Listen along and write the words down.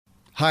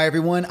Hi,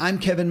 everyone. I'm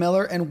Kevin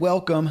Miller, and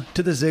welcome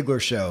to The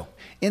Ziglar Show.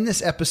 In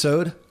this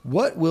episode,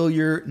 what will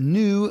your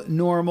new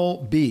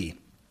normal be?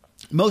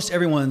 Most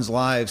everyone's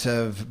lives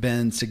have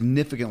been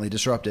significantly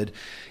disrupted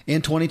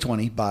in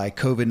 2020 by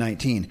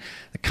COVID-19.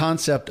 The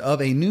concept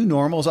of a new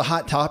normal is a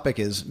hot topic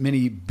as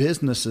many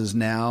businesses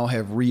now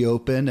have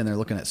reopened and they're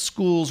looking at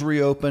schools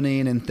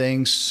reopening and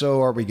things. So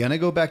are we going to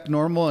go back to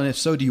normal? And if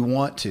so, do you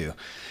want to?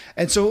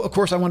 And so, of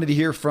course, I wanted to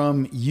hear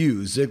from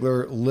you,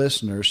 Ziglar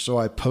listeners. So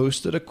I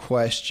posted a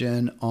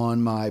question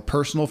on my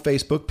personal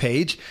Facebook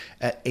page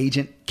at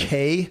Agent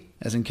K,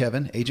 as in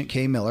Kevin, Agent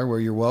K Miller, where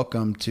you're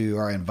welcome to,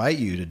 or I invite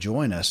you to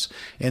join us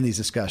in these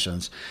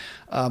discussions.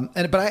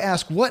 But I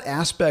ask, what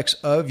aspects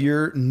of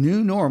your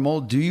new normal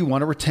do you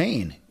want to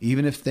retain,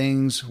 even if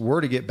things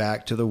were to get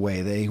back to the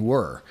way they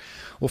were?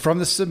 Well, from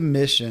the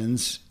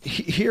submissions,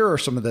 here are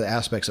some of the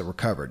aspects that were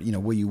covered.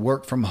 Will you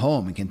work from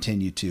home and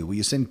continue to? Will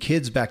you send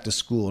kids back to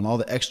school and all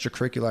the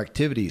extracurricular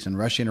activities and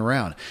rushing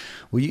around?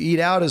 Will you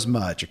eat out as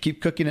much or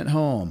keep cooking at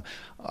home?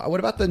 What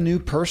about the new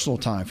personal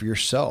time for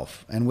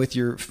yourself and with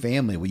your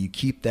family? Will you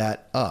keep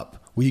that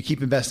up? Will you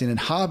keep investing in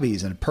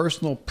hobbies and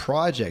personal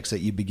projects that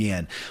you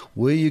began?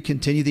 Will you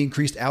continue the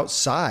increased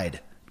outside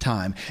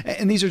time?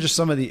 And these are just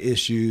some of the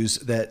issues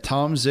that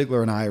Tom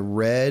Ziglar and I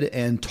read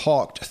and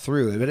talked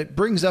through. But it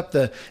brings up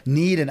the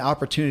need and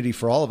opportunity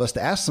for all of us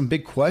to ask some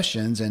big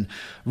questions and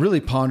really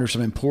ponder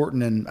some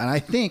important and I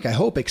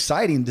hope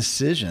exciting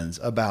decisions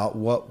about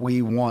what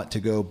we want to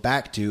go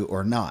back to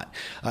or not.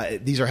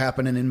 These are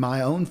happening in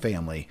my own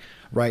family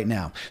right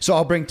now. So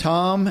I'll bring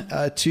Tom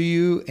to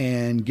you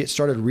and get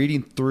started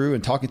reading through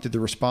and talking through the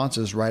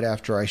responses right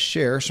after I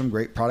share some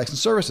great products and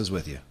services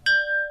with you.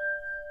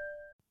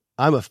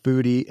 I'm a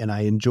foodie and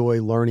I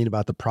enjoy learning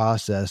about the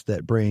process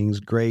that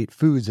brings great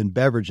foods and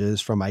beverages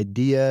from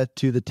idea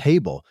to the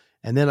table.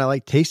 And then I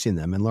like tasting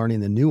them and learning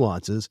the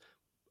nuances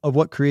of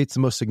what creates the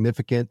most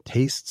significant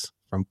tastes,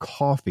 from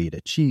coffee to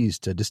cheese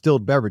to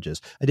distilled beverages.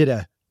 I did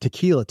a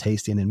tequila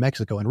tasting in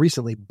Mexico and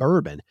recently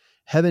bourbon.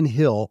 Heaven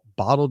Hill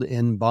Bottled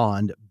in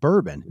Bond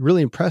bourbon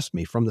really impressed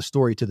me from the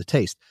story to the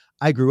taste.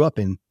 I grew up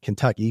in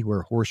Kentucky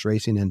where horse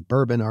racing and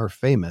bourbon are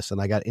famous, and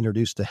I got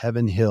introduced to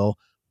Heaven Hill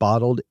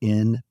Bottled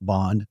in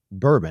Bond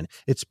bourbon.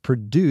 It's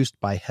produced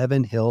by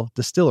Heaven Hill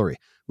Distillery,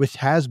 which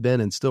has been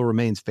and still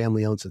remains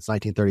family-owned since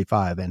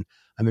 1935. And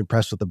I'm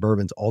impressed with the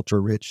bourbon's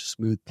ultra-rich,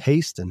 smooth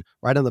taste. And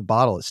right on the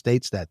bottle, it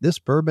states that this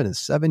bourbon is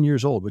 7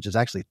 years old, which is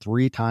actually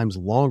 3 times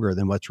longer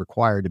than what's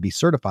required to be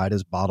certified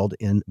as Bottled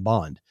in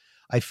Bond.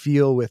 I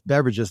feel with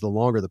beverages, the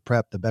longer the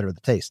prep, the better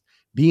the taste.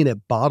 Being a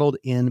bottled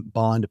in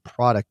bond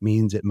product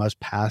means it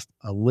must pass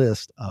a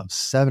list of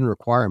 7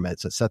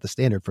 requirements that set the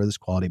standard for this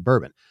quality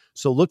bourbon.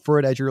 So look for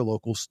it at your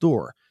local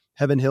store.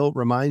 Heaven Hill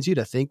reminds you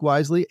to think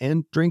wisely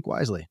and drink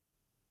wisely.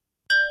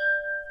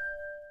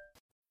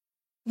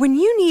 When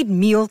you need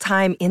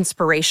mealtime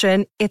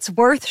inspiration, it's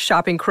worth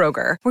shopping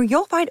Kroger, where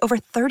you'll find over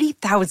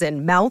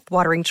 30,000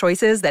 mouth-watering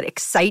choices that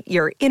excite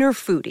your inner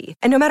foodie.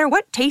 And no matter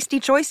what tasty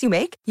choice you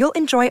make, you'll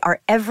enjoy our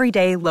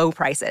everyday low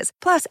prices,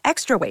 plus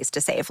extra ways to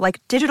save,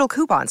 like digital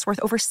coupons worth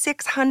over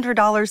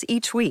 $600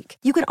 each week.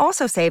 You can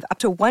also save up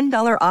to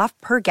 $1 off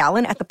per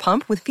gallon at the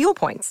pump with fuel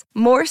points.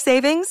 More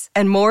savings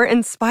and more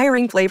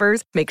inspiring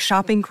flavors make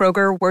shopping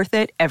Kroger worth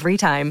it every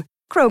time.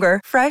 Kroger,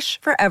 fresh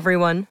for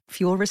everyone.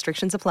 Fuel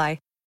restrictions apply.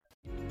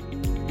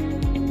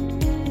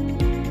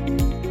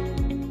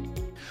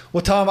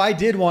 Well, Tom, I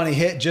did want to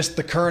hit just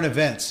the current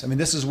events. I mean,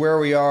 this is where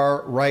we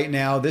are right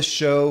now. This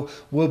show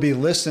will be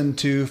listened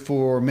to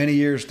for many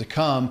years to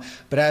come.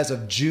 But as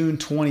of June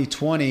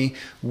 2020,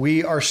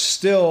 we are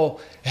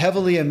still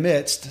heavily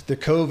amidst the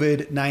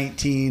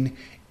COVID-19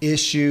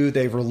 issue.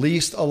 They've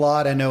released a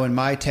lot. I know in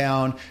my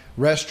town,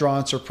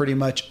 restaurants are pretty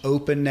much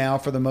open now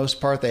for the most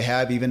part. They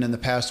have even in the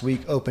past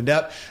week opened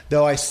up,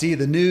 though I see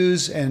the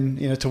news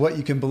and, to what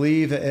you can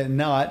believe and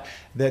not,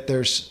 that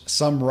there's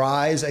some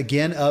rise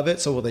again of it.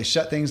 So will they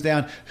shut things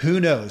down? Who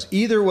knows?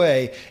 Either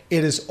way,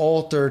 it has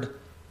altered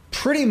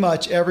pretty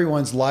much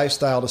everyone's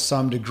lifestyle to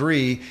some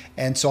degree.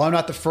 And so I'm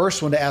not the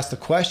first one to ask the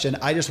question.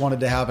 I just wanted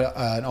to have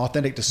an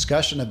authentic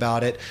discussion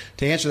about it.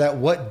 To answer that,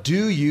 what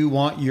do you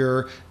want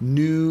your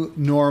new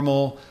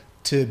normal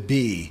to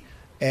be?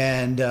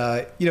 And,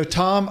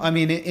 Tom, I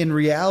mean, in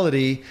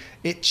reality,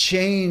 it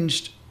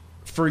changed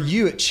for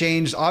you. It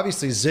changed,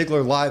 obviously,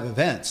 Ziglar live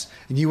events.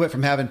 And you went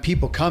from having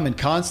people come in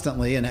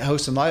constantly and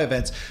hosting live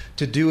events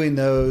to doing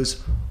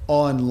those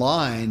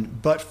online.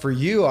 But for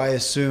you, I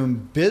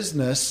assume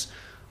business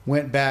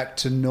went back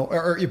to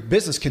or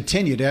business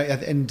continued.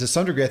 And to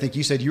some degree, I think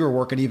you said you were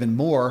working even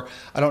more.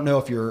 I don't know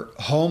if your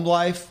home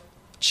life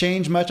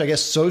changed much. I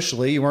guess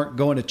socially, you weren't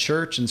going to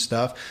church and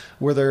stuff.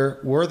 Were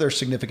there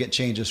significant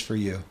changes for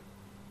you?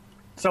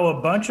 So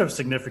a bunch of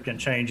significant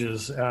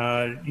changes.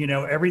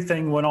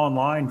 Everything went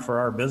online for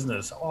our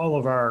business. All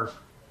of our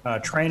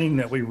training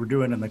that we were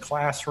doing in the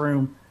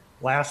classroom.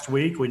 Last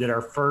week, we did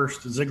our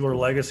first Ziglar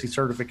Legacy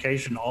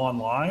certification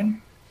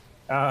online,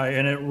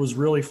 and it was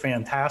really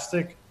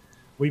fantastic.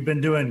 We've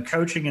been doing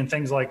coaching and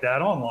things like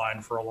that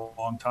online for a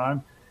long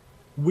time.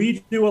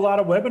 We do a lot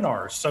of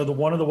webinars. So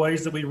one of the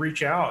ways that we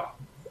reach out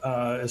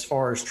as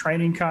far as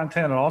training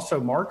content and also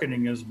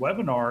marketing is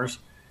webinars.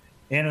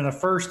 And in the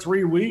first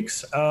 3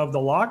 weeks of the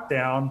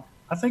lockdown,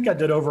 I think I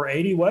did over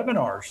 80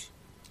 webinars.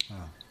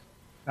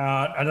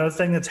 Another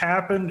thing that's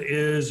happened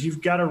is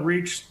you've got to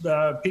reach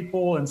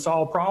people and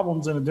solve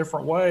problems in a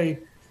different way.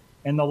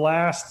 In the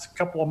last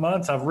couple of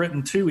months, I've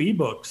written 2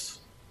 ebooks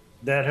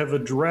that have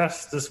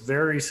addressed this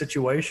very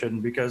situation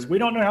because we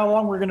don't know how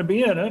long we're going to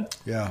be in it.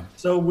 Yeah.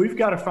 So we've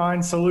got to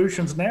find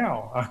solutions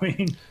now. I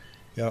mean,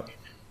 yep.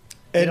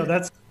 And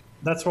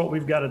that's what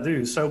we've got to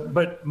do. So,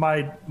 but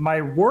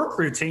my work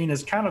routine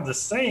is kind of the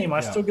same. I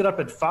still get up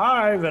at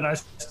 5 and I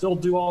still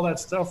do all that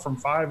stuff from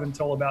 5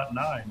 until about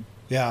 9.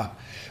 Yeah.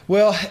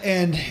 Well,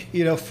 and,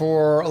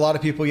 for a lot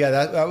of people,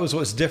 that was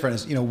what's different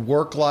is,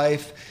 work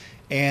life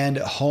and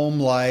home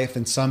life.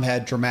 And some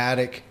had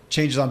dramatic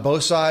changes on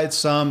both sides.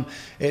 Some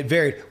it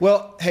varied.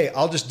 Well, hey,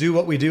 I'll just do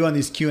what we do on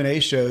these Q&A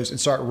shows and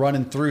start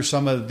running through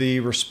some of the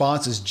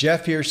responses.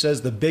 Jeff here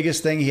says the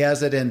biggest thing, he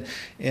has it in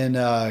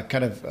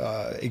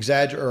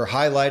exaggerated or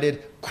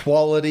highlighted,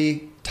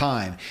 quality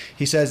time.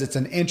 He says it's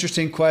an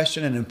interesting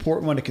question, an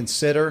important one to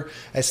consider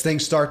as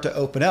things start to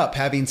open up.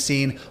 Having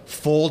seen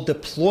full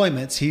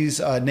deployments, he's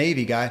a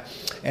Navy guy,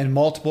 and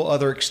multiple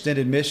other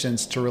extended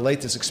missions to relate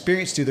this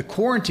experience to, the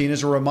quarantine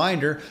is a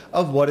reminder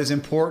of what is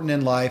important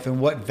in life and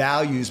what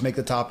values make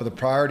the top of the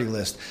priority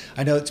list.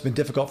 I know it's been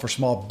difficult for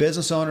small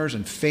business owners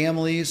and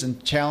families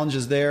and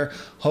challenges there.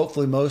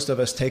 Hopefully most of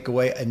us take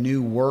away a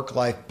new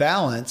work-life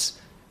balance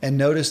and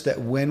notice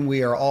that when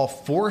we are all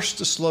forced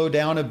to slow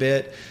down a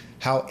bit,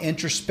 how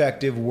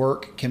introspective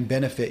work can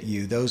benefit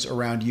you, those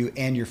around you,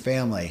 and your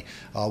family.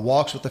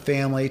 Walks with the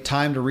family,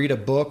 time to read a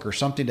book or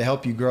something to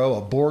help you grow,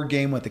 a board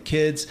game with the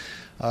kids.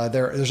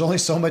 There's only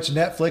so much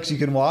Netflix you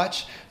can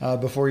watch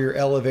before you're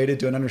elevated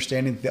to an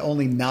understanding that the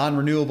only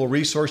non-renewable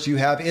resource you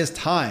have is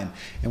time.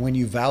 And when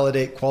you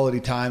validate quality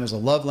time as a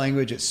love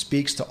language, it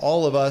speaks to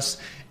all of us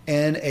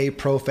in a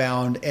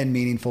profound and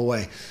meaningful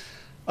way.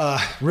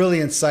 Really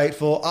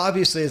insightful.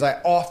 Obviously, as I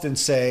often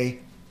say,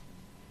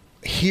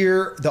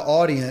 here the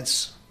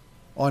audience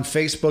on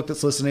Facebook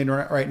that's listening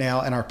right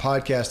now and our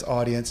podcast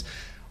audience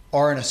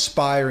are an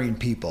aspiring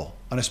people,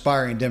 an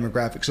aspiring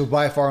demographic. So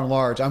by far and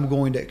large, I'm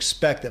going to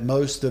expect that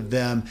most of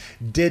them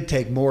did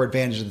take more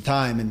advantage of the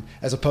time, and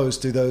as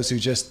opposed to those who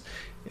just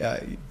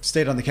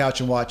stayed on the couch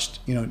and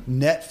watched,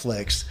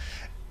 Netflix.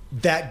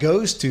 That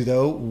goes to,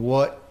 though,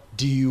 what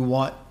do you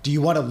want? Do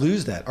you want to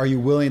lose that? Are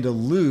you willing to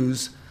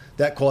lose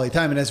that quality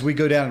time? And as we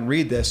go down and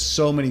read this,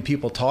 so many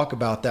people talk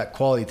about that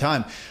quality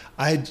time.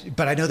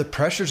 But I know the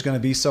pressure is going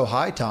to be so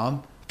high,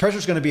 Tom. The pressure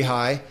is going to be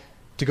high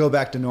to go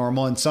back to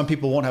normal, and some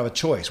people won't have a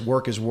choice.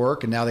 Work is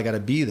work, and now they got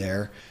to be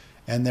there,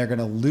 and they're going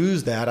to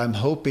lose that. I'm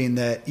hoping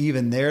that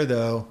even there,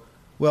 though,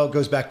 well, it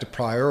goes back to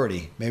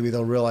priority. Maybe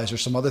they'll realize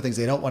there's some other things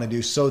they don't want to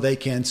do, so they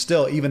can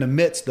still, even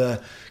amidst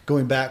the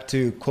going back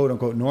to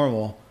quote-unquote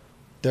normal,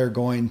 they're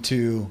going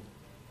to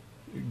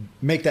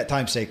make that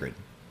time sacred,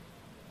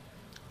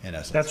 in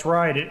essence. That's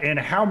right. And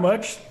how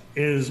much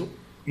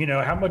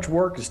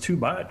work is too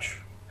much?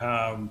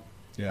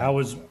 I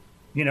was,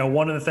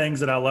 one of the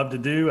things that I love to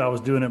do, I was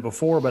doing it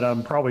before, but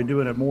I'm probably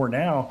doing it more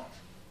now,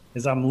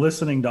 is I'm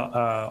listening to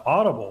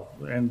Audible.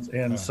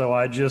 And so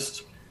I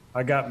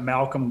got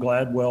Malcolm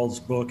Gladwell's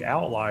book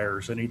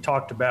Outliers, and he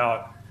talked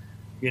about,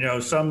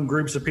 some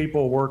groups of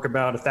people work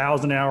about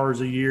 1,000 hours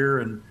a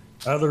year and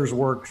others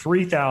work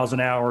 3,000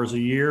 hours a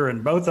year,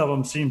 and both of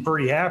them seem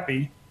pretty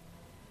happy.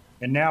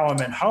 And now I'm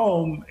at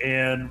home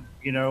and,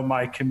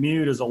 my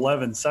commute is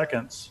 11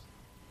 seconds,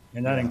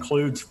 and that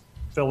includes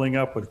filling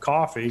up with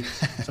coffee.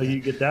 So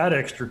you get that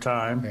extra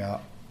time.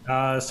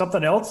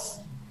 Something else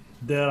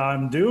that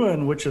I'm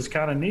doing, which is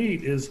kind of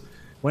neat, is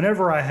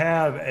whenever I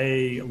have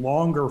a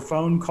longer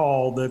phone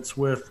call that's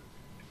with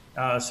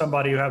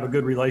somebody who I have a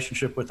good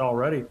relationship with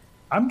already,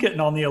 I'm getting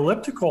on the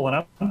elliptical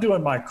and I'm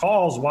doing my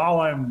calls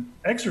while I'm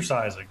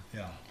exercising.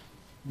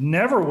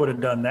 Never would have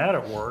done that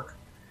at work.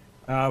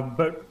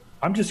 But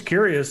I'm just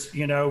curious,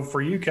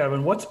 for you,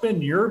 Kevin, what's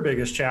been your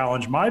biggest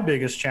challenge? My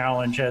biggest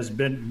challenge has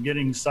been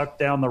getting sucked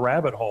down the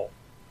rabbit hole,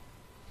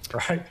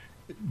 right?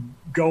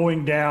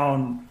 Going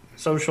down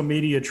social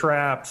media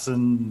traps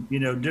and,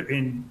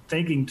 and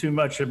thinking too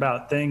much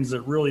about things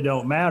that really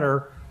don't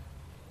matter,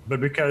 but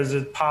because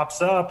it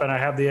pops up and I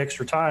have the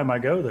extra time, I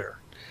go there.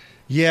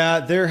 Yeah,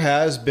 there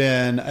has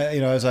been,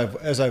 as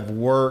I've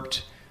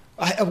worked,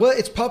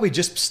 it's probably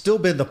just still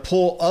been the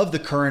pull of the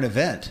current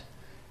event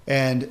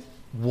and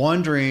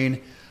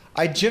wondering.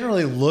 I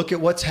generally look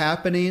at what's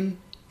happening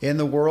in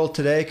the world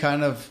today,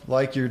 kind of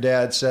like your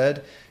dad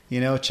said,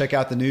 check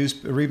out the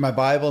news, read my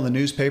Bible and the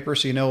newspaper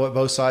so you know what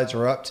both sides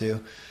are up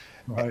to.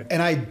 Right.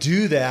 And I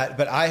do that,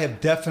 but I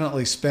have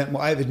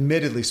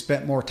admittedly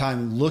spent more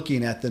time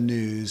looking at the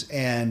news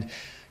and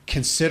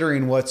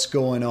considering what's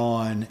going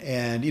on.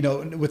 And,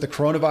 with the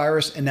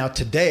coronavirus, and now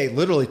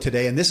literally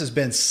today, and this has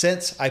been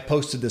since I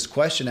posted this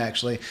question,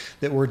 actually,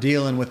 that we're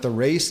dealing with the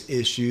race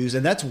issues,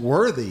 and that's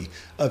worthy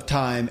of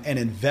time and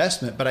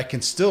investment. But I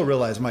can still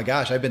realize, my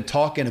gosh, I've been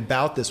talking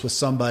about this with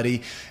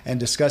somebody and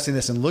discussing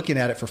this and looking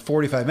at it for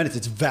 45 minutes.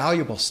 It's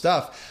valuable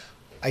stuff.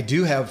 I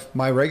do have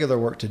my regular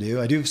work to do.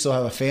 I do still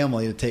have a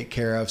family to take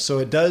care of. So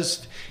it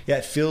does,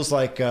 it feels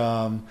like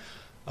a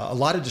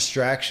lot of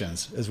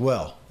distractions as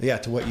well. Yeah,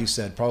 to what you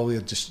said,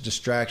 probably just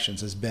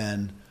distractions has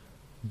been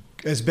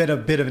a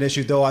bit of an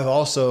issue, though I've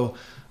also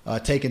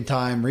taken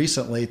time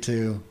recently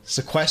to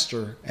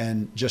sequester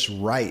and just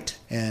write.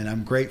 And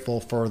I'm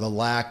grateful for the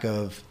lack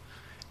of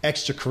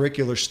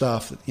extracurricular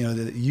stuff,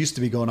 that used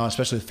to be going on,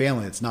 especially with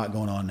family. It's not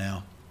going on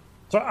now.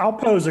 So I'll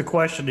pose a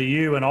question to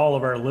you and all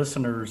of our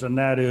listeners, and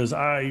that is,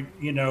 at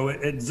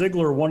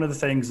Ziglar, one of the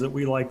things that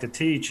we like to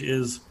teach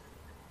is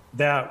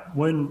that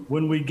when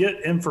we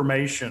get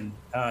information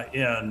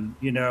in,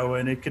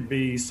 and it could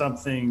be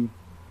something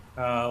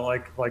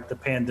like the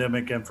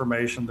pandemic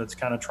information that's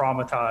kind of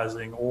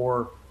traumatizing,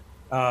 or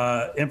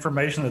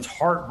information that's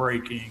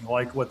heartbreaking,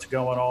 like what's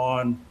going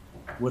on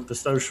with the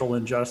social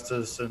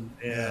injustice and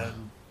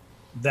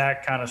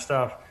that kind of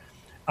stuff.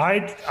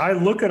 I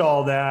look at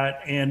all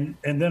that and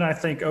then I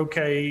think,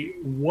 okay,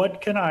 what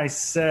can I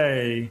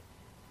say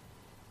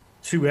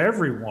to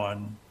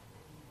everyone,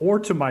 or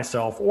to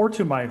myself, or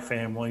to my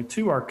family,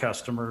 to our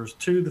customers,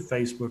 to the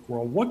Facebook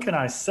world? What can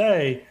I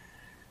say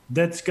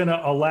that's going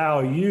to allow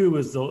you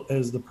as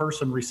the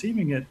person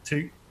receiving it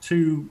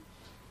to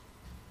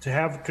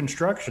have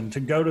construction, to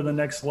go to the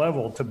next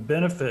level, to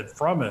benefit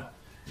from it?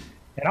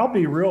 And I'll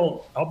be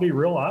real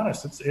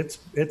honest.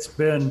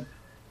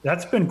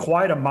 That's been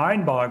quite a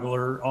mind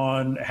boggler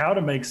on how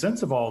to make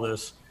sense of all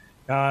this.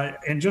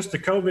 And just the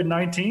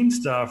COVID-19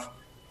 stuff,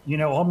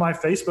 on my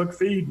Facebook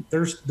feed,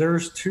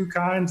 there's two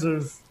kinds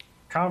of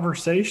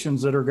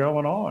conversations that are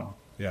going on.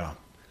 Yeah.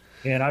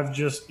 And I've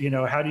just,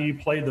 how do you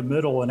play the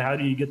middle and how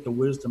do you get the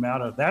wisdom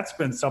out of it? That's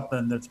been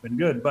something that's been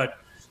good. But,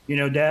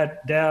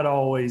 Dad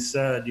always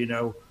said,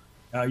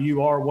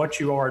 you are what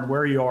you are and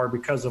where you are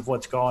because of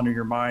what's gone in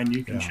your mind.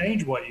 You can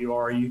change what you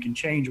are. You can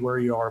change where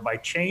you are by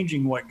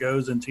changing what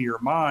goes into your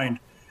mind.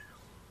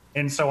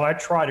 And so I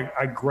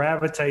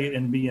gravitate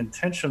and be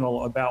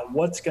intentional about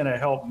what's going to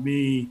help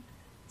me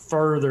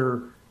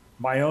further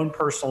my own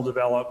personal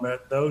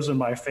development, those in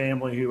my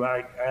family who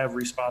I have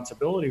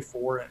responsibility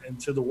for, and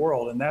to the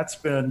world. And it's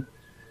been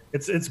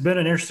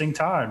an interesting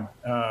time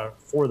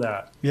for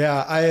that.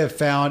 Yeah, I have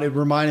found, it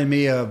reminded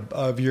me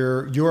of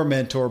your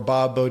mentor,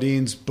 Bob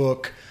Beaudine's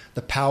book,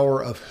 The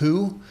Power of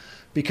Who,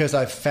 because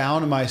I've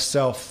found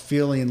myself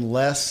feeling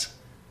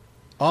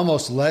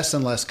almost less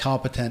and less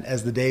competent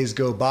as the days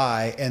go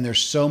by. And there's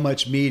so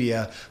much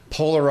media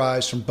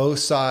polarized from both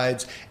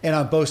sides. And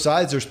on both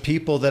sides, there's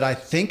people that I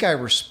think I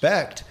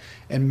respect.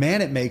 And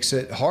man, it makes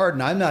it hard.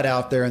 And I'm not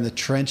out there in the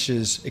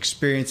trenches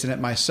experiencing it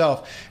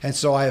myself. And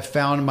so I have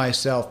found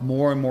myself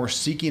more and more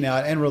seeking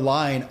out and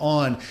relying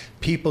on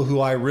people who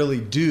I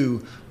really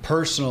do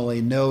personally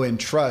know and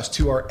trust,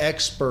 who are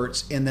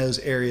experts in those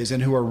areas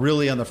and who are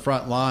really on the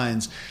front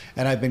lines.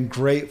 And I've been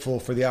grateful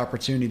for the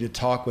opportunity to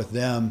talk with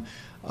them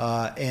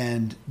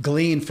and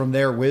glean from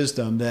their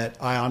wisdom that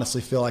I honestly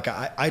feel like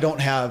I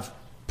don't have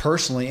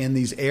personally in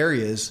these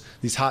areas,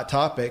 these hot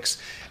topics.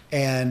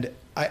 And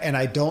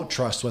I don't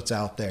trust what's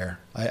out there.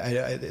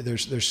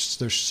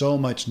 There's so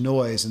much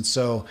noise. And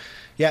so,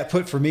 it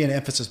put for me an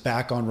emphasis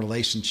back on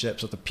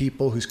relationships with the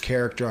people whose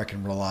character I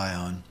can rely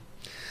on.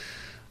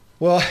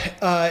 Well,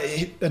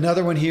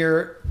 another one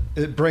here,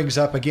 it brings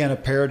up, again, a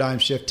paradigm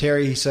shift.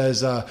 Terry, he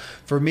says,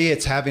 for me,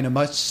 it's having a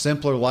much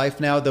simpler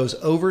life now. Those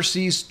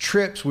overseas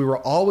trips we were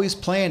always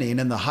planning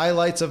and the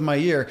highlights of my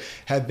year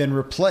have been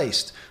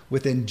replaced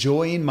with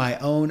enjoying my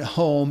own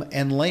home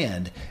and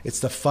land. It's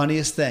the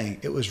funniest thing.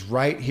 It was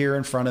right here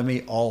in front of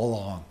me all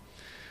along.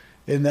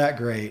 Isn't that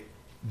great?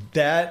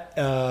 That,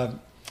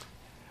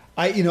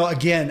 I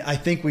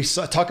think we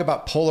talk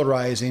about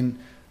polarizing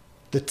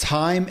the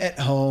time at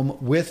home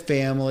with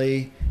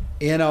family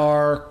in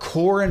our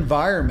core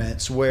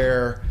environments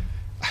where,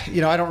 I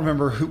don't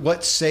remember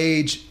what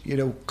sage,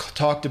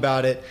 talked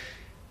about it.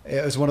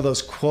 It was one of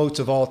those quotes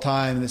of all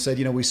time that said,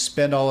 we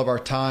spend all of our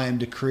time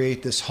to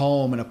create this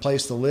home and a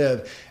place to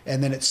live,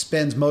 and then it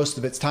spends most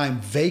of its time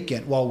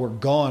vacant while we're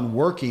gone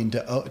working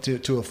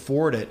to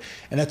afford it.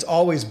 And that's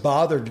always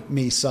bothered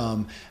me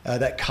some,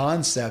 that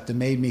concept, and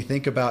made me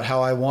think about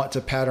how I want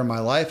to pattern my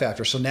life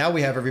after. So now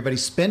we have everybody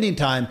spending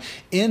time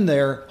in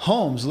their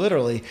homes,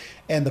 literally.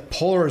 And the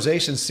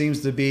polarization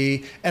seems to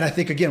be, and I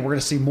think, again, we're going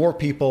to see more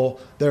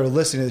people that are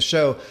listening to the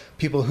show,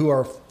 people who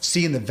are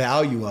seeing the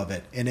value of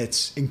it. And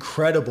it's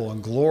incredible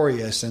and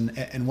glorious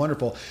and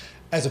wonderful,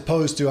 as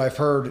opposed to, I've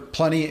heard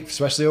plenty,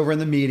 especially over in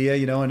the media,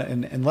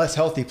 in less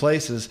healthy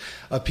places,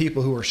 of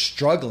people who are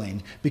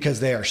struggling because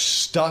they are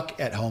stuck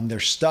at home. They're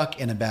stuck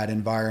in a bad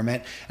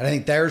environment. And I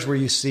think there's where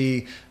you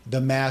see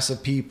the mass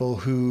of people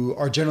who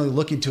are generally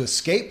looking to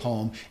escape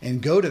home and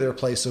go to their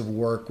place of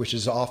work, which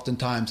is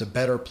oftentimes a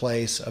better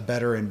place, a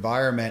better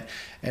environment.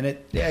 And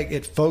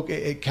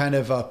it kind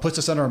of puts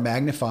us under a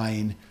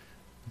magnifying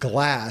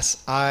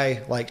glass.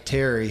 I, like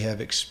Terry,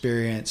 have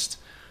experienced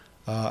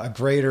a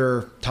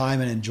greater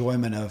time and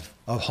enjoyment of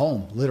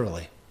home,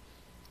 literally.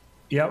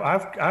 Yeah,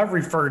 I've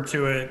referred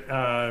to it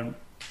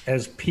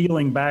as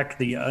peeling back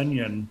the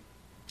onion,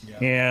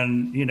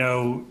 and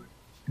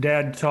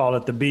Dad called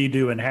it the be,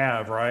 do, and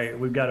have, right?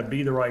 We've got to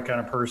be the right kind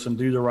of person,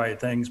 do the right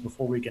things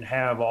before we can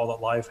have all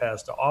that life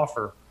has to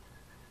offer.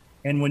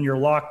 And when you're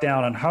locked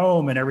down at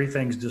home and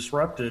everything's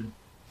disrupted,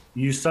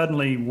 you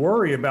suddenly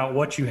worry about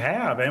what you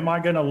have. Am I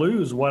going to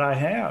lose what I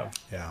have?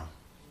 Yeah.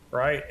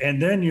 Right. And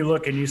then you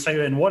look and you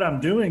say, and what I'm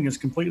doing is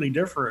completely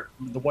different.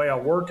 The way I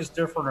work is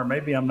different, or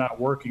maybe I'm not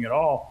working at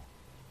all.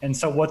 And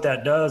so what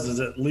that does is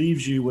it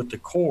leaves you with the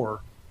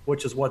core,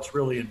 which is what's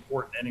really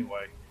important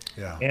anyway.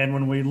 Yeah. And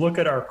when we look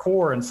at our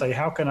core and say,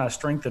 how can I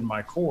strengthen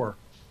my core?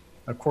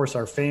 Of course,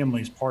 our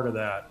family is part of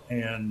that.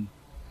 And,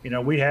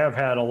 we have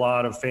had a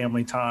lot of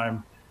family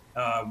time.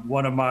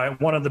 One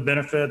of the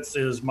benefits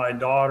is my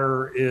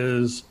daughter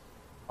is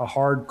a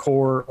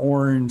hardcore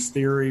Orange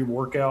Theory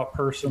workout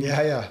person.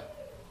 Yeah.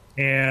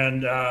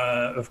 And,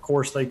 of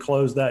course, they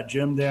closed that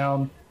gym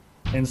down.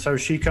 And so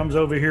she comes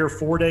over here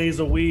 4 days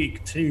a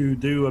week to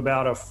do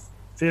about a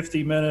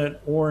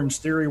 50-minute Orange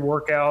Theory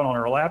workout on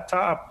her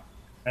laptop,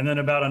 and then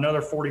about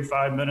another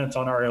 45 minutes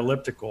on our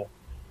elliptical.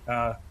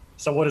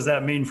 So what does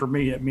that mean for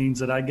me? It means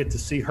that I get to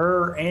see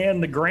her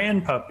and the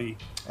grand puppy.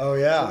 Oh,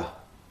 yeah.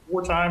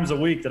 4 times a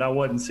week that I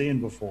wasn't seeing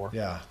before.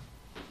 Yeah.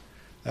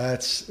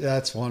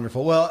 That's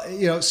wonderful. Well,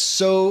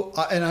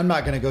 and I'm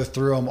not going to go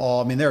through them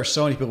all. I mean, there are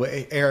so many people.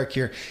 Eric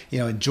here,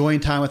 enjoying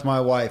time with my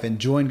wife,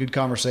 enjoying good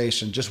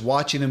conversation, just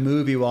watching a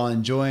movie while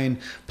enjoying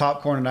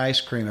popcorn and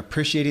ice cream,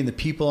 appreciating the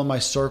people in my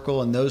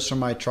circle and those from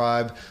my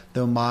tribe,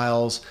 though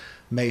miles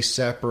may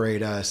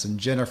separate us. And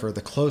Jennifer,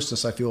 the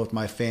closeness I feel with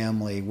my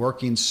family,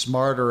 working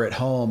smarter at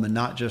home and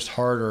not just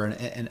harder,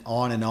 and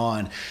on and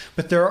on.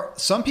 But there are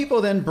some people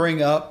then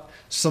bring up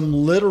some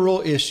literal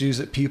issues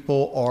that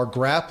people are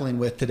grappling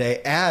with today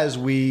as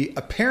we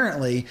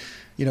apparently,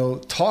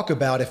 talk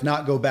about, if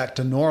not go back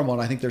to normal.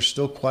 And I think there's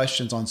still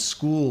questions on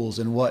schools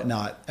and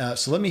whatnot.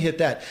 So let me hit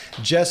that.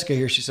 Jessica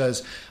here, she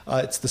says,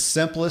 it's the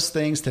simplest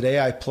things. Today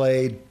I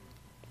played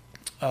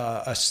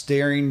a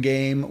staring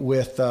game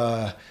with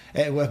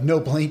no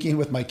blinking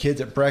with my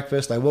kids at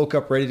breakfast. I woke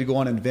up ready to go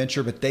on an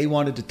adventure, but they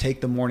wanted to take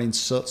the morning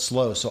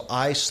slow, so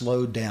I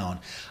slowed down.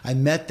 I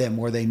met them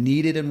where they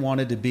needed and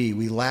wanted to be.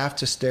 We laughed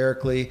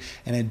hysterically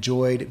and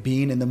enjoyed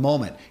being in the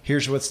moment.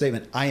 Here's what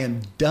statement: I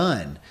am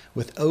done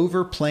with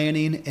over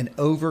planning and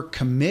over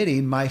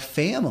committing my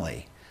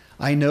family.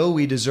 I know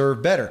we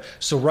deserve better.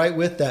 So right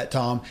with that,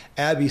 Tom,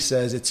 Abby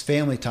says it's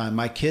family time.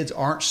 My kids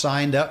aren't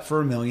signed up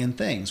for a million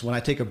things. When I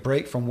take a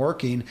break from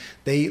working,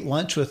 they eat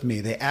lunch with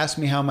me. They ask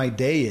me how my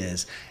day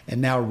is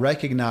and now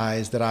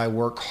recognize that I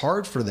work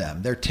hard for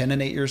them. They're 10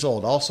 and 8 years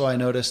old. Also, I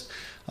noticed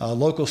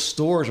local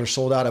stores are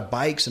sold out of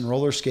bikes and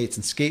roller skates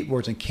and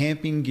skateboards and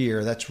camping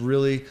gear. That's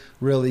really,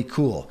 really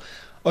cool.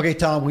 Okay,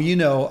 Tom,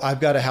 well, I've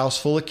got a house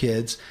full of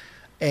kids,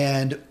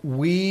 and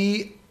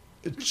we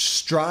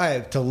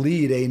strive to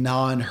lead a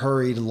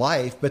non-hurried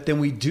life, but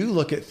then we do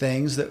look at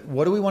things that,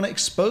 what do we want to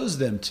expose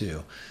them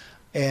to?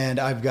 And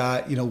I've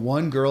got,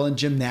 one girl in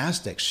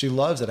gymnastics. She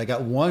loves it. I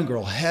got one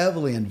girl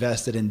heavily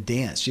invested in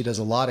dance. She does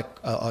a lot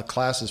of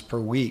classes per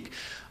week.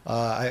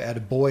 I had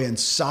a boy in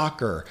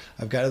soccer.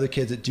 I've got other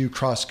kids that do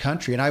cross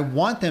country, and I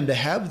want them to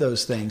have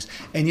those things.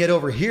 And yet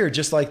over here,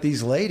 just like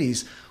these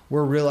ladies,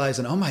 we're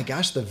realizing, oh my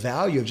gosh, the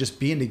value of just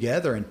being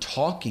together and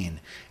talking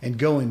and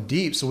going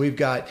deep. So we've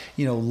got,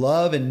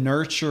 love and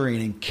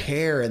nurturing and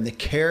care and the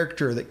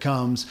character that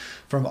comes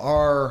from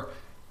our,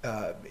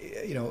 our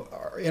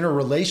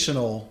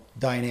interrelational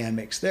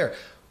dynamics there.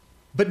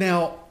 But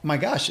now, my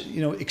gosh,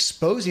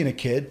 exposing a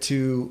kid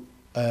to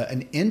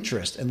an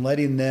interest and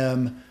letting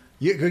them,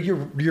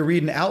 you're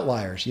reading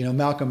Outliers,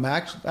 Malcolm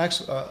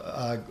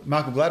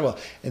Gladwell,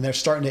 and they're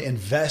starting to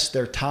invest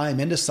their time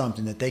into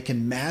something that they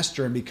can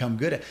master and become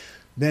good at.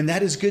 Then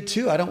that is good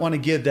too. I don't want to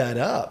give that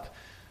up.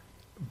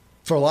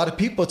 For a lot of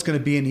people, it's going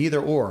to be an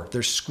either or.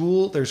 There's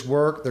school, there's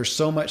work, there's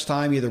so much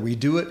time. Either we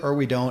do it or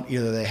we don't.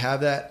 Either they have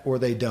that or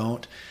they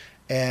don't.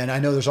 And I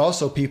know there's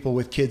also people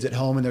with kids at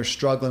home and they're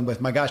struggling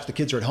with, my gosh, the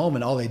kids are at home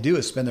and all they do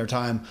is spend their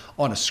time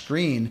on a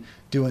screen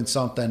doing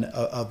something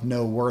of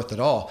no worth at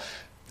all.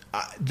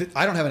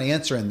 I don't have an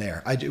answer in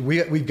there.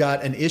 We've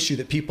got an issue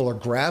that people are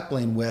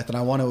grappling with, and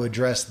I want to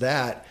address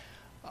that.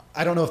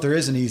 I don't know if there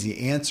is an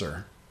easy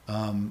answer.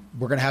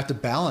 We're going to have to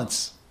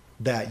balance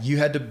that. You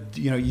had to,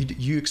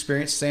 you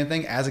experienced the same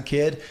thing as a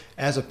kid,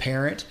 as a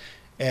parent,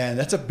 and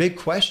that's a big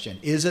question.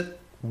 Is it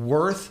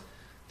worth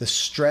the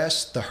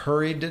stress, the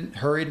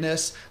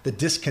hurriedness, the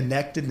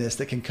disconnectedness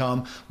that can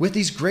come with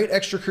these great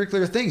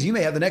extracurricular things? You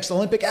may have the next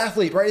Olympic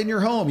athlete right in your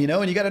home,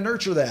 and you got to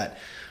nurture that.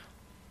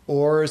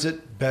 Or is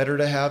it better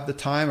to have the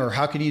time, or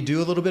how can you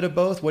do a little bit of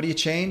both? What do you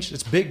change?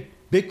 It's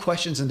big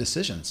questions and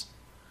decisions.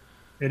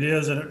 It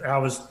is. And I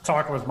was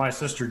talking with my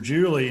sister,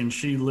 Julie, and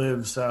she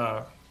lives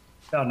about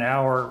an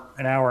hour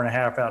and a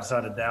half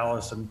outside of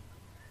Dallas. And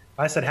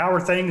I said, how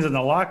are things in the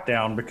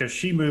lockdown? Because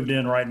she moved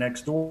in right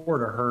next door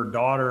to her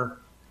daughter,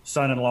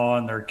 son-in-law,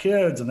 and their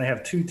kids, and they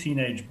have 2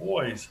 teenage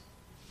boys.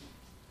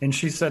 And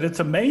she said, it's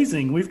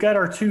amazing. We've got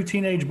our 2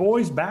 teenage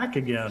boys back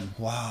again.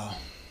 Wow.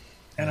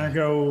 And I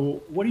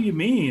go, what do you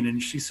mean?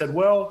 And she said,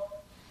 well,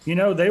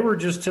 They were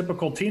just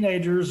typical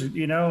teenagers,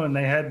 and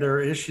they had their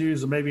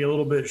issues, maybe a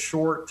little bit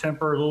short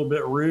temper, a little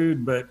bit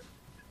rude, but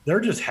they're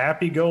just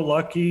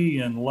happy-go-lucky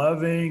and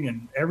loving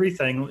and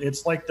everything.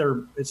 It's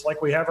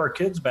like we have our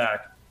kids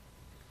back.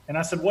 And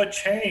I said, what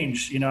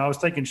changed? I was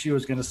thinking she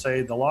was going to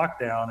say the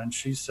lockdown. And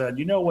she said,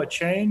 what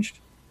changed?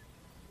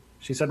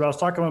 She said, well, I was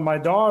talking with my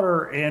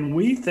daughter, and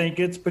we think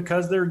it's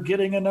because they're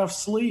getting enough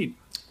sleep.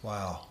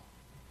 Wow.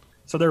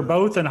 So they're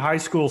both in high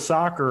school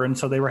soccer, and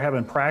so they were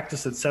having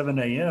practice at 7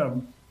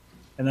 a.m.,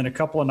 and then a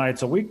couple of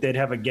nights a week they'd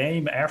have a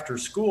game after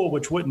school,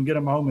 which wouldn't get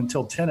them home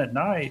until 10 at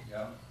night.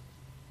 Yeah.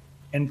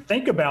 And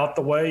think about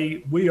the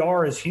way we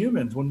are as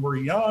humans. When we're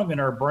young and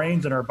our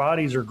brains and our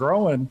bodies are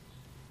growing,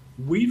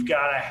 we've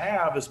got to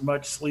have as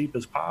much sleep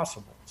as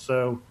possible.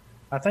 So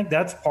I think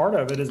that's part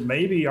of it, is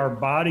maybe our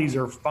bodies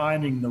are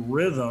finding the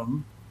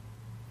rhythm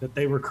that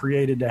they were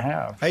created to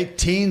have. Hey,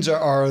 teens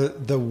are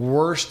the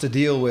worst to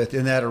deal with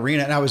in that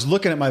arena. And I was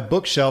looking at my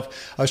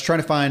bookshelf. I was trying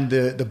to find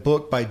the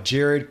book by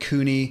Jared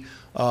Cooney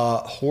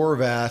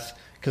Horvath,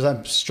 because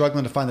I'm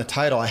struggling to find the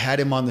title. I had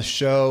him on the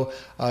show.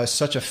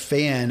 Such a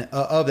fan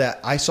of that.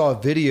 I saw a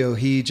video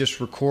he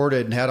just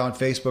recorded and had on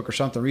Facebook or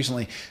something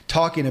recently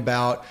talking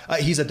about,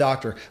 he's a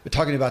doctor, but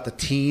talking about the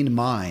teen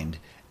mind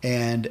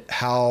and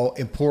how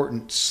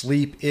important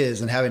sleep is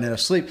and having enough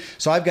sleep.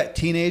 So I've got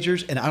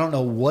teenagers, and I don't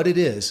know what it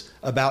is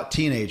about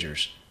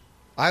teenagers.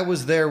 I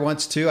was there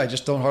once too. I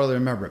just don't hardly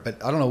remember it,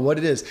 but I don't know what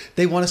it is.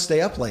 They want to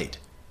stay up late.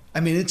 I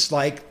mean, it's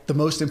like the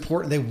most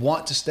important. They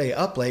want to stay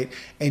up late,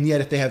 and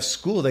yet if they have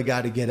school, they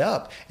got to get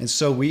up. And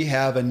so we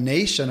have a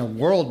nation, a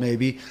world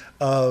maybe,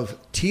 of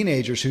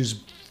teenagers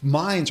whose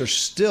minds are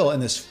still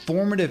in this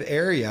formative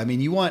area. I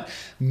mean, you want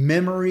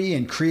memory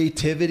and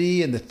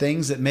creativity and the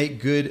things that make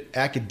good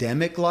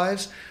academic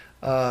lives.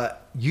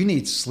 You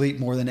need sleep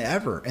more than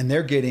ever, and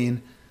they're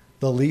getting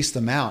the least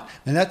amount.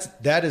 And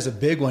that is a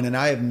big one. And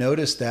I have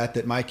noticed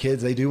that my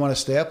kids, they do want to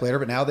stay up later,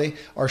 but now they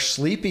are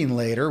sleeping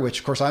later, which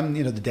of course I'm,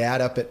 the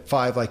dad up at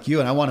 5 like you,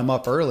 and I want them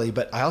up early,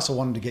 but I also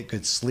want them to get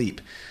good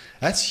sleep.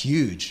 That's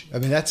huge. I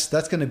mean, that's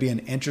going to be an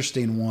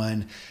interesting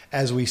one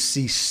as we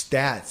see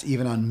stats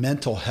even on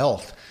mental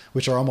health,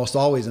 which are almost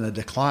always in a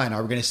decline.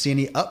 Are we going to see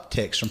any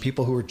upticks from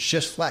people who are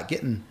just flat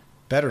getting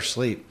better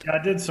sleep?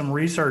 I did some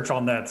research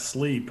on that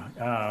sleep,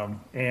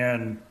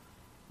 and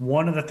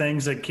one of the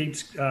things that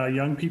keeps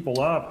young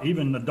people up,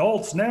 even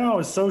adults now,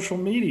 is social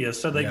media.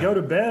 So they go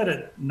to bed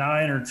at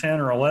 9 or 10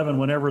 or 11,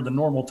 whenever the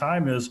normal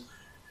time is,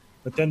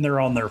 but then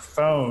they're on their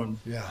phone.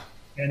 Yeah.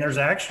 And there's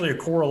actually a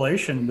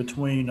correlation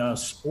between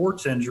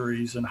sports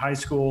injuries in high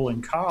school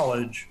and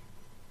college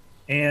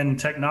and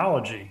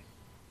technology,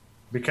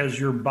 because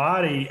your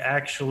body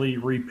actually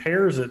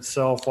repairs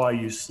itself while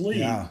you sleep.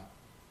 Yeah.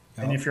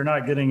 And if you're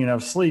not getting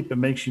enough sleep, it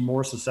makes you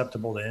more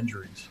susceptible to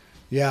injuries.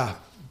 Yeah.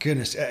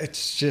 Goodness,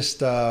 it's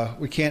just,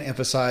 we can't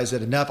emphasize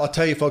it enough. I'll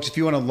tell you, folks, if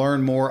you want to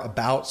learn more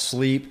about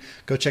sleep,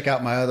 go check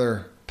out my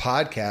other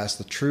podcast,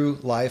 the True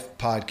Life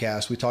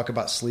Podcast. We talk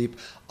about sleep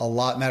a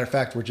lot. Matter of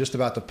fact, we're just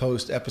about to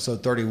post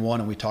episode 31,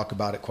 and we talk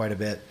about it quite a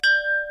bit.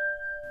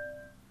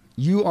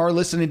 You are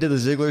listening to The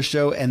Ziglar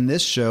Show, and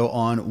this show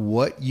on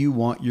what you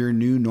want your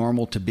new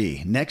normal to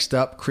be. Next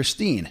up,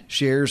 Christine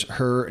shares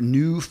her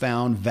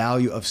newfound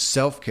value of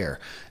self-care,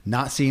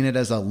 not seeing it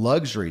as a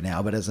luxury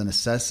now, but as a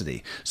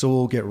necessity. So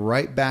we'll get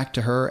right back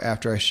to her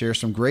after I share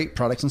some great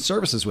products and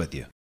services with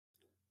you.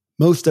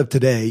 Most of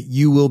today,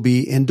 you will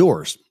be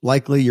indoors,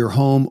 likely your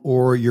home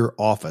or your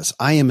office.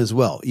 I am as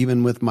well.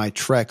 Even with my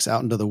treks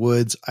out into the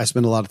woods, I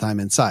spend a lot of time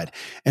inside.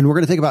 And we're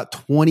going to take about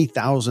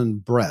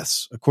 20,000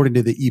 breaths. According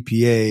to the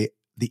EPA,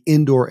 the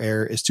indoor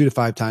air is 2 to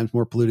 5 times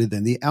more polluted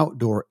than the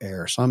outdoor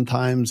air,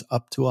 sometimes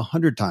up to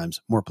 100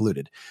 times more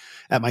polluted.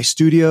 At my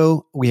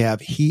studio, we have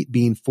heat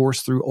being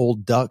forced through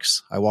old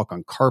ducts. I walk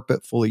on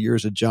carpet full of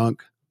years of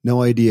junk.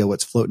 No idea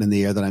what's floating in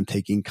the air that I'm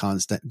taking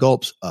constant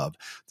gulps of.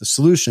 The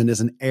solution is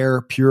an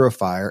air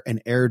purifier,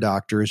 and Air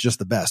Doctor is just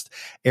the best.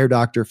 Air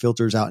Doctor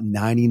filters out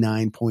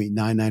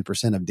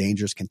 99.99% of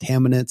dangerous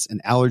contaminants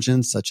and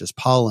allergens such as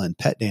pollen,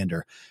 pet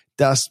dander,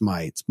 dust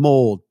mites,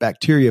 mold,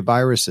 bacteria,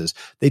 viruses.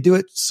 They do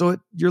it so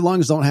your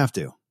lungs don't have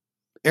to.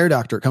 Air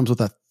Doctor comes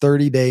with a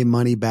 30-day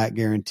money-back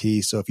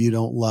guarantee, so if you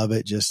don't love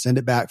it, just send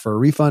it back for a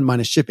refund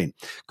minus shipping.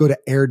 Go to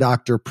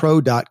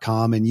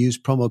airdoctorpro.com and use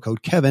promo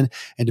code Kevin,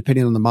 and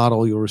depending on the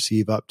model, you'll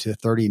receive up to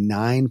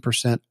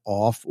 39%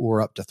 off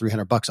or up to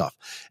 $300 off.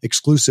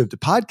 Exclusive to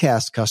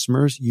podcast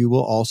customers, you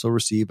will also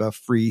receive a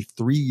free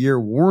 3-year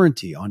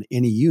warranty on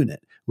any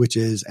unit, which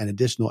is an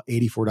additional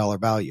 $84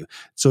 value.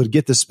 So to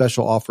get this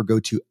special offer,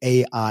 go to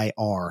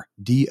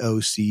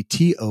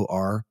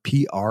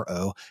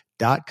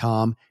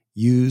airdoctorpro.com.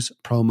 Use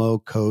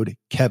promo code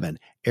Kevin.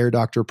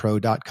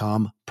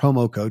 airdoctorpro.com,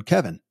 promo code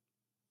Kevin.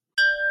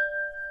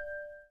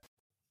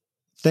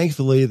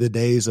 Thankfully, the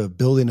days of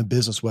building a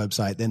business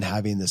website, then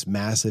having this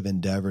massive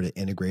endeavor to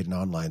integrate an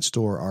online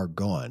store are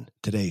gone.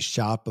 Today,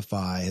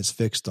 Shopify has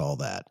fixed all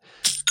that.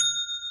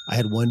 I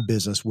had one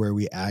business where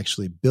we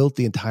actually built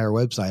the entire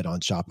website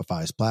on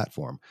Shopify's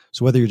platform.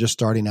 So whether you're just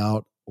starting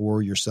out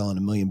or you're selling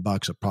 $1 million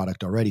of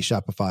product already,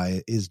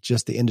 Shopify is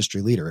just the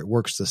industry leader. It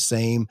works the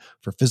same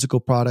for physical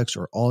products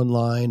or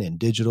online and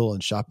digital,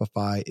 and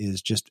Shopify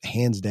is just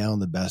hands down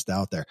the best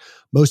out there.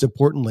 Most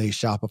importantly,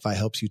 Shopify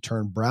helps you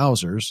turn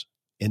browsers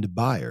into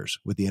buyers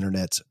with the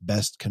internet's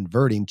best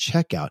converting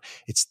checkout.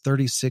 It's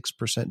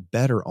 36%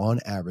 better on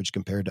average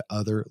compared to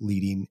other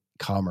leading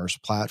commerce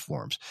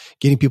platforms.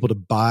 Getting people to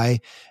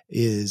buy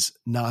is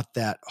not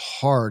that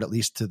hard, at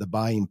least to the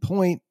buying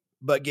point,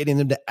 but getting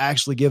them to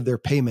actually give their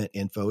payment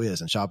info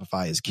is, and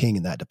Shopify is king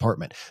in that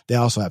department. They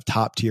also have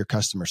top tier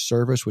customer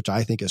service, which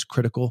I think is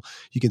critical.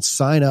 You can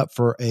sign up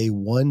for a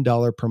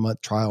 $1 per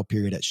month trial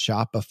period at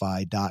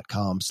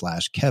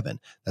shopify.com/Kevin.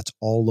 That's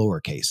all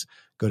lowercase.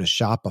 Go to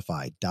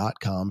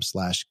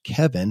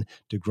shopify.com/Kevin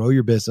to grow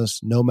your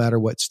business no matter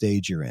what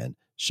stage you're in.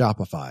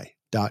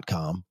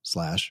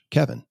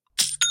 Shopify.com/Kevin.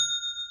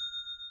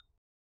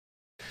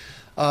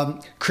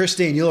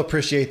 Christine, you'll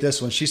appreciate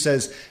this one. She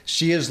says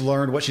she has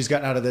learned, what she's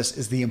gotten out of this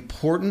is the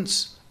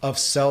importance of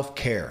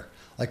self-care,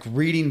 like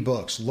reading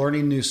books,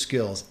 learning new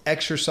skills,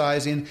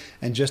 exercising,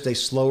 and just a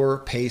slower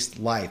paced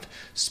life.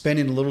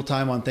 Spending a little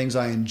time on things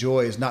I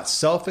enjoy is not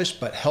selfish,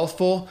 but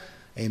healthful.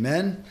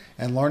 Amen.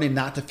 And learning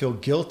not to feel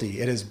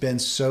guilty. It has been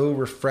so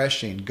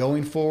refreshing.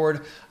 Going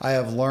forward, I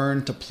have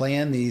learned to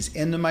plan these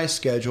into my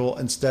schedule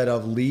instead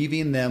of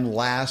leaving them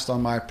last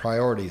on my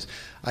priorities.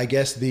 I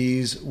guess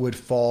these would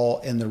fall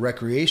in the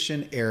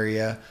recreation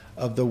area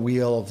of the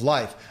wheel of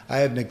life. I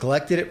have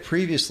neglected it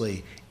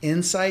previously.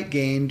 Insight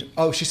gained.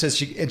 Oh, she says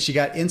she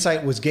got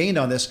insight was gained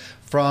on this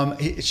from,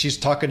 she's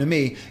talking to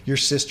me, your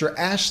sister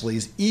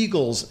Ashley's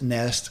Eagle's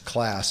Nest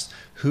class.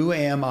 Who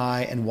am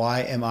I and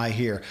why am I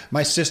here?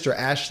 My sister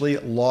Ashley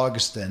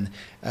Logston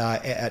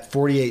at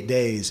 48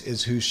 Days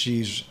is who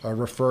she's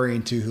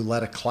referring to, who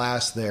led a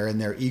class there in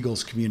their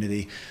Eagles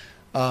community.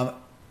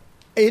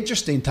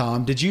 Interesting,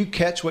 Tom. Did you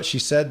catch what she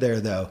said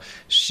there, though?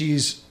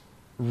 She's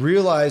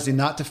realizing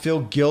not to feel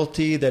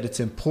guilty, that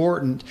it's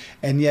important,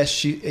 and yet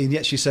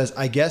she says,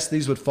 I guess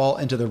these would fall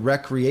into the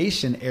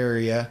recreation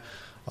area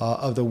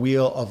of the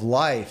wheel of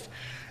life.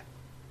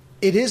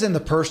 It is in the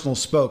personal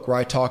spoke where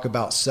I talk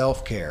about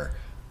self-care.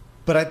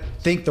 But I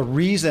think the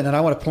reason, and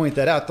I want to point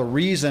that out, the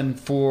reason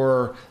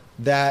for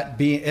that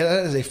being, it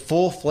is a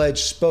full-fledged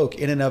spoke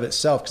in and of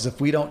itself, because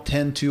if we don't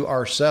tend to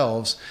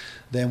ourselves,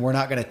 then we're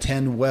not going to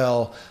tend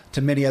well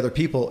to many other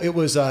people. It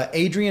was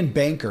Adrienne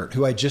Bankert,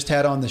 who I just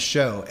had on the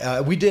show.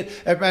 As a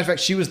matter of fact,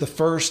 she was the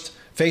first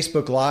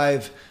Facebook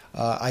Live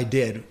I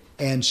did.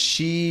 And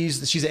she's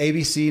an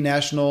ABC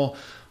national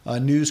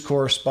news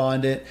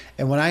correspondent.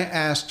 And when I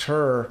asked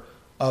her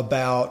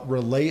about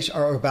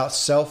about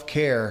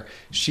self-care,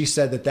 she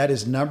said that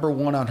is number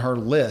one on her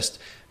list,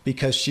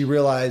 because she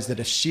realized that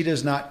if she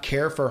does not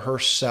care for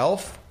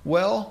herself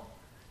well,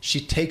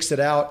 she takes it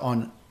out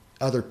on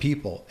other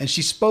people. And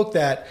she spoke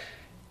that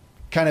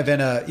kind of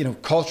in a,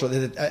 cultural,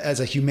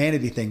 as a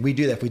humanity thing. We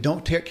do that. If we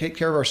don't take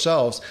care of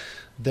ourselves,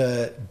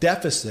 the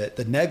deficit,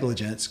 the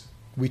negligence,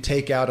 we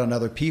take out on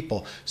other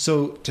people.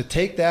 So to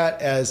take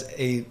that as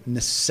a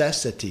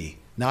necessity,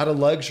 not a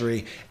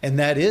luxury, and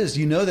that is,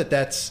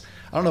 that's,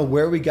 I don't know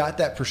where we got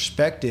that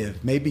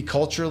perspective, maybe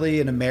culturally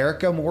in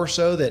America more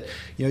so, that,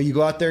 you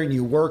go out there and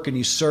you work and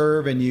you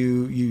serve and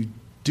you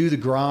do the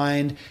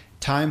grind.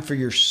 Time for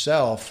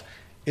yourself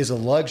is a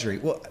luxury.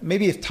 Well,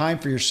 maybe if time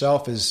for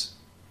yourself is,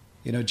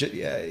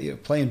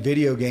 playing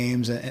video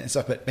games and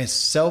stuff, but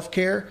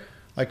self-care,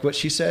 like what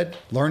she said,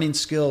 learning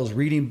skills,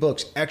 reading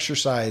books,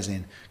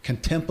 exercising,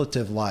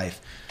 contemplative life,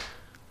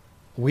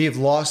 we have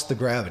lost the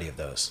gravity of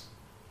those.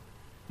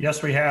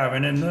 Yes, we have.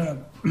 And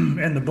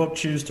in the book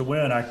Choose to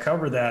Win, I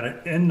cover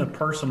that in the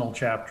personal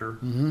chapter,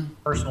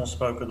 personal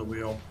spoke of the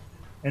wheel.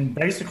 And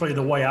basically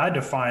the way I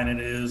define it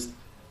is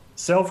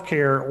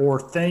self-care, or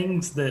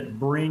things that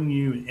bring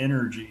you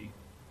energy.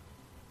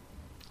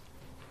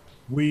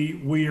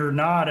 We are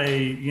not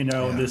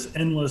this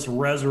endless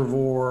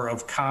reservoir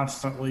of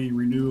constantly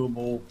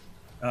renewable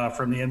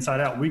from the inside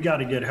out. We got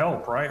to get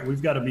help, right?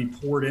 We've got to be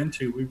poured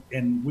into,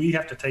 and we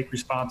have to take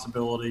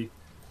responsibility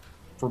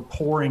for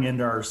pouring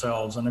into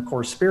ourselves. And of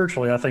course,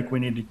 spiritually, I think we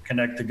need to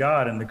connect to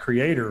God and the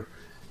Creator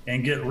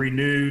and get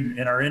renewed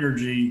in our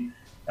energy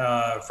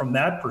from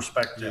that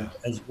perspective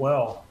as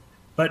well.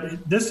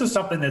 But this is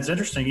something that's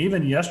interesting.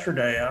 Even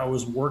yesterday, I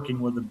was working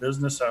with a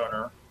business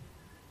owner,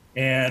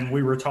 and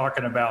we were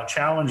talking about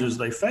challenges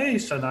they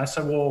face. And I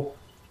said, well,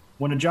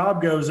 when a job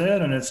goes in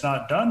and it's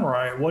not done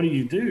right, what do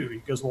you do? He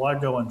goes, well, I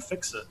go and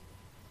fix it.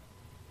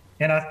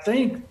 And I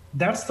think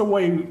that's the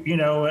way,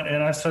 and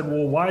I said,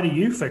 well, why do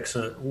you fix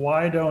it?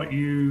 Why don't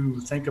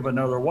you think of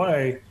another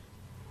way?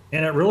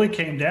 And it really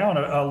came down,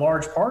 a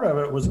large part of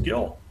it was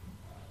guilt,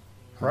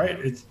 right?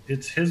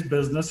 It's his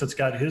business. It's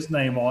got his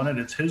name on it.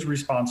 It's his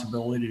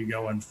responsibility to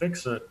go and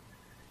fix it.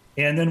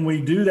 And then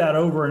we do that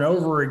over and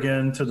over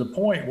again to the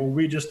point where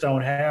we just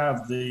don't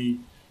have the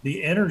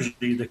energy,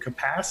 the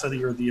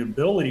capacity, or the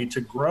ability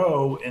to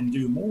grow and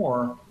do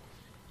more.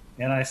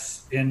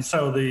 And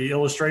so the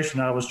illustration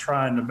I was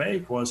trying to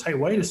make was, hey,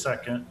 wait a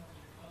second.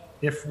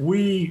 If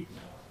we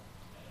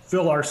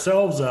fill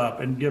ourselves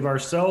up and give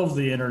ourselves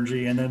the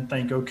energy, and then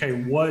think, okay,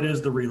 what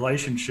is the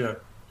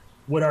relationship?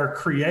 Would our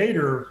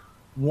Creator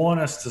want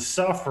us to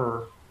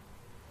suffer?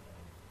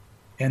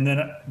 And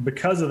then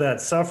because of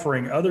that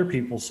suffering, other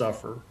people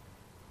suffer?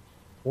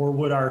 Or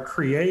would our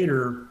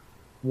Creator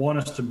want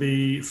us to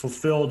be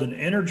fulfilled and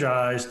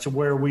energized to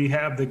where we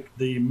have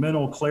the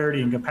mental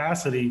clarity and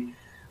capacity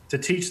to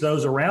teach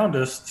those around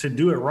us to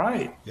do it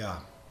right? Yeah.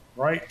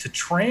 Right? To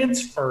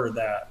transfer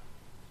that.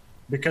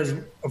 Because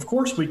of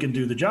course we can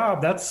do the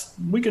job.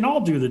 We can all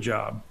do the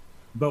job.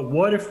 But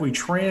what if we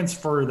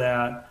transfer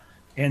that?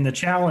 And the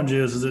challenge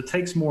is it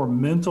takes more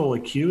mental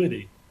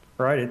acuity,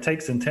 right? It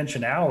takes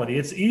intentionality.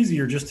 It's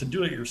easier just to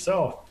do it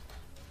yourself,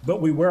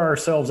 but we wear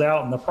ourselves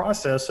out in the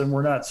process, and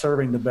we're not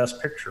serving the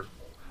best picture.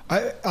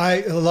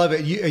 I love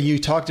it. You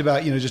talked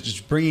about,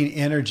 just bringing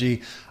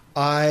energy.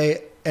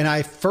 I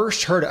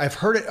first heard it. I've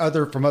heard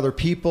it from other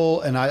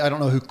people, and I don't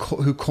know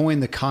who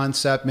coined the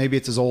concept. Maybe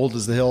it's as old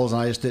as the hills,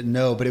 and I just didn't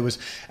know. But it was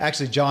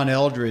actually John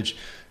Eldridge,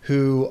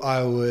 who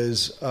I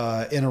was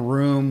in a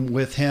room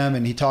with him,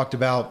 and he talked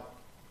about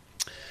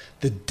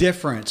the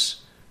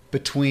difference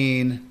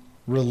between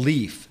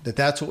relief,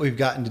 that's what we've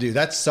gotten to do.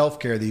 That's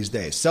self-care these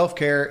days.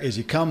 Self-care is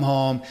you come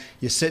home,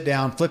 you sit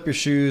down, flip your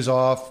shoes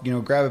off,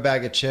 grab a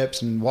bag of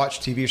chips and watch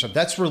TV or something.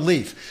 That's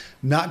relief.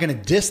 Not going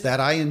to diss that.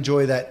 I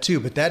enjoy that too,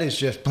 but that is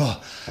just,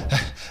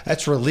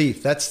 that's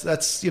relief.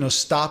 That's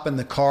stopping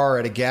the car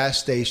at a gas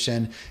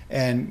station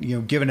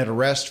and, giving it a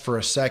rest for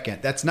a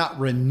second. That's not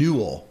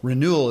renewal.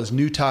 Renewal is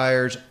new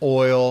tires,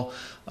 oil,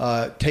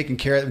 taking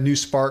care of new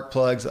spark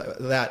plugs.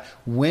 That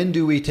when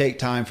do we take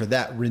time for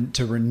that,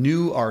 to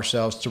renew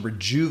ourselves, to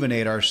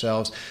rejuvenate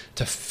ourselves,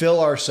 to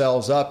fill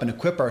ourselves up and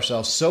equip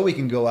ourselves so we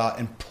can go out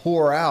and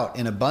pour out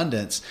in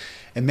abundance?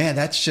 And man,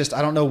 that's just,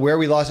 I don't know where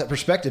we lost that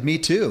perspective. Me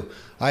too.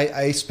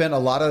 I spent a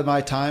lot of my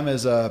time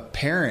as a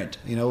parent,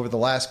 over the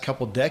last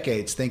couple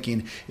decades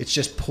thinking it's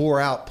just pour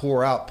out,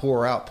 pour out,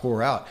 pour out,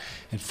 pour out.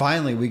 And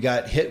finally we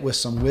got hit with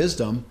some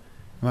wisdom.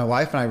 My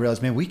wife and I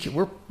realized, man,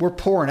 we're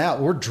pouring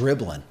out. We're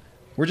dribbling.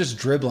 We're just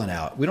dribbling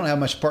out. We don't have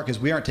much support because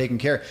we aren't taking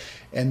care.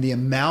 And the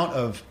amount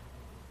of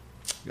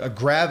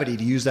gravity,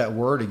 to use that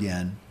word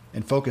again,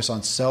 and focus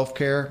on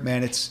self-care,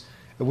 man,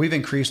 we've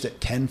increased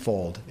it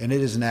tenfold. And it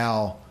is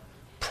now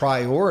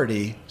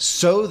priority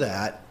so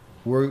that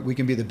we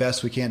can be the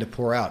best we can to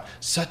pour out.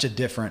 Such a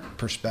different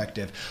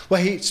perspective.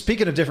 Well,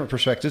 speaking of different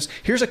perspectives,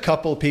 here's a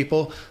couple of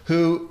people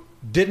who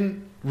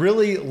didn't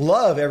really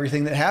love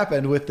everything that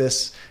happened with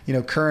this,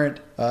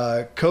 current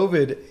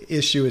COVID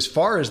issue as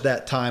far as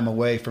that time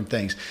away from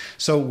things.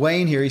 So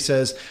Wayne here, he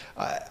says,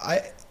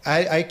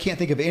 I can't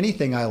think of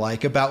anything I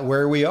like about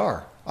where we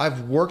are.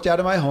 I've worked out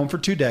of my home for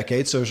 2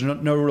 decades, so there's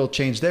no real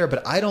change there,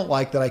 but I don't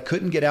like that I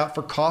couldn't get out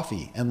for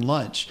coffee and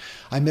lunch.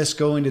 I miss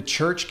going to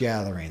church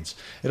gatherings.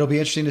 It'll be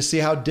interesting to see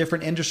how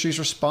different industries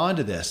respond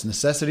to this.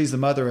 Necessity is the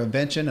mother of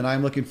invention, and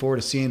I'm looking forward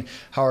to seeing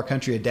how our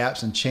country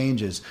adapts and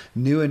changes.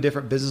 New and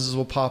different businesses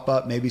will pop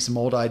up, maybe some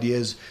old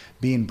ideas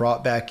being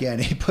brought back in.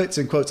 He puts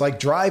in quotes like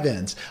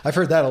drive-ins. I've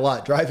heard that a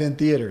lot, drive-in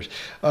theaters.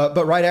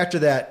 But right after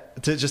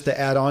that, to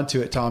add on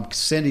to it, Tom,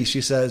 Cindy,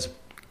 she says,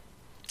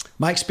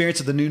 my experience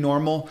of the new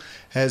normal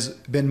has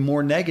been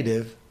more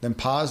negative than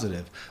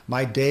positive.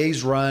 My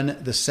days run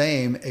the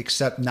same,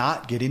 except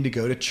not getting to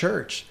go to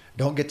church.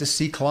 Don't get to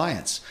see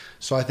clients.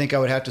 So I think I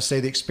would have to say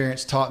the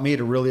experience taught me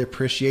to really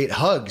appreciate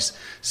hugs,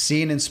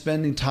 seeing and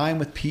spending time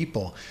with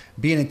people,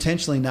 being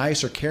intentionally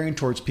nice or caring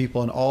towards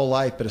people in all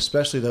life, but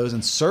especially those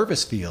in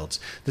service fields.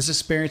 This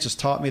experience has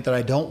taught me that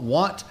I don't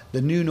want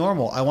the new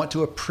normal. I want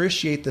to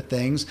appreciate the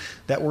things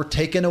that were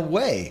taken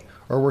away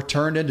or were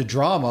turned into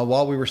drama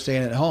while we were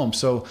staying at home.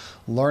 So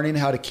learning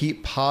how to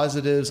keep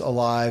positives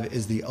alive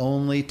is the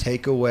only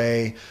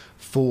takeaway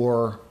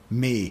for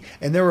me.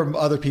 And there were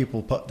other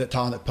people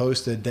that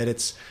posted that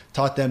it's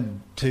taught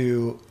them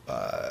to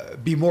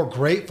be more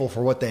grateful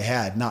for what they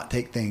had, not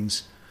take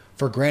things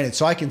for granted.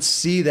 So I can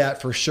see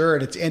that for sure.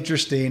 And it's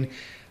interesting,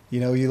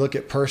 you look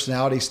at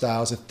personality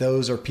styles, if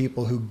those are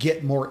people who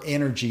get more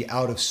energy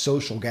out of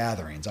social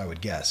gatherings, I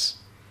would guess.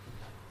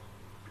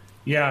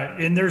 Yeah.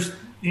 And there's,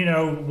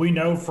 we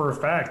know for a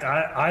fact,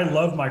 I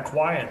love my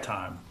quiet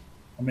time.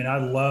 I mean, I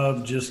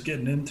love just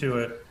getting into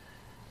it.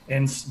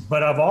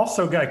 But I've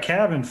also got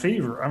cabin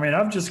fever. I mean,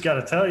 I've just got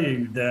to tell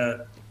you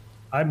that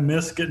I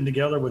miss getting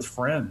together with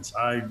friends.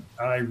 I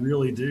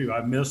really do.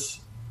 I miss,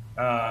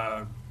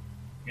 a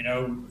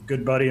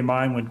good buddy of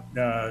mine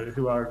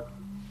who I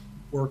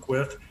work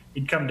with.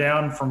 He'd come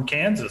down from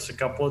Kansas a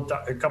couple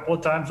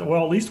of times,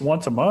 well, at least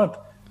once a month.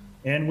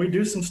 And we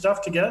do some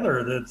stuff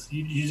together that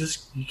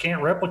you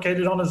can't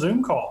replicate it on a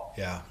Zoom call.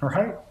 Yeah.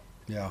 Right.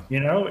 Yeah.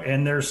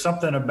 And there's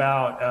something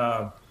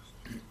about,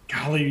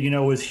 golly,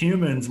 as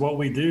humans, what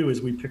we do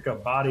is we pick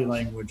up body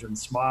language and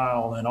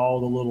smile and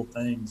all the little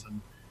things. And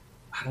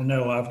I don't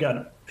know, I've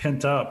got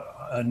pent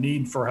up a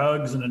need for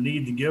hugs and a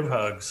need to give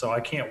hugs. So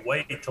I can't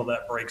wait till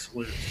that breaks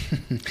loose.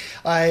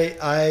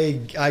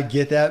 I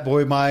get that.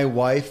 Boy, my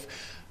wife,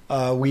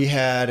 we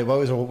had, what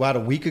was it, about a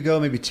week ago,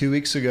 maybe 2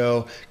 weeks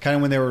ago, kind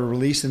of when they were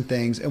releasing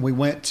things, and we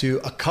went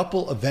to a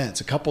couple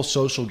events, a couple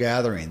social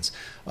gatherings.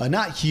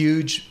 Not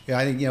huge,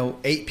 I think,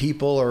 8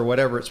 people or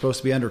whatever. It's supposed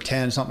to be under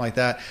 10, something like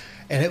that.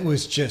 And it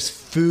was just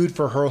food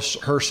for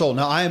her soul.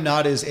 Now, I am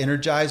not as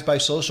energized by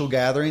social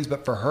gatherings,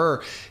 but for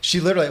her,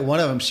 she literally, at one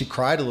of them, she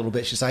cried a little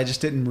bit. She said, I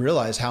just didn't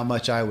realize how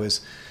much I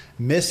was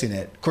missing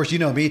it. Of course, you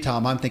know me,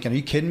 Tom, I'm thinking, are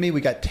you kidding me?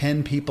 We got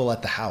 10 people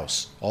at the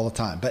house all the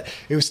time, but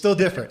it was still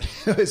different.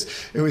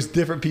 It was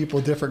different people,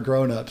 different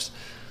grownups.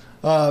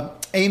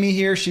 Amy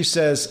here, she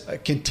says,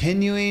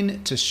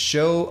 continuing to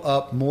show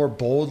up more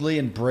boldly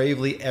and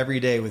bravely every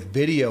day with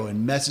video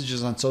and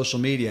messages on social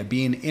media,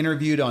 being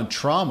interviewed on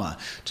trauma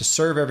to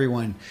serve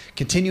everyone,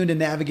 continuing to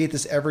navigate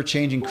this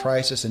ever-changing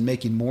crisis and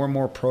making more and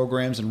more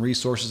programs and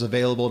resources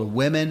available to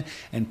women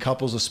and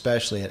couples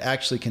especially. It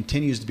actually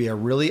continues to be a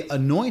really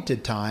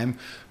anointed time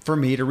for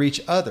me to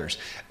reach others.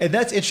 And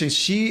that's interesting.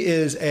 She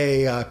is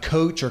a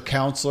coach or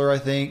counselor, I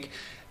think,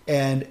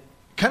 and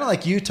kind of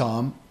like you,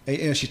 Tom.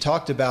 She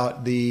talked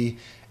about the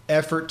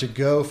effort to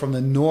go from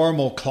the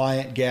normal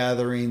client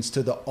gatherings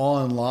to the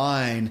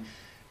online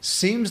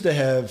seems to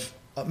have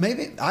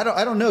maybe, I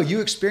don't know, you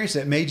experienced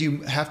it, made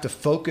you have to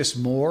focus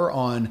more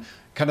on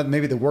kind of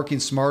maybe the working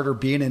smarter,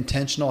 being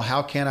intentional.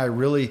 How can I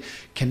really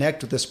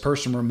connect with this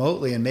person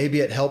remotely? And maybe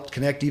it helped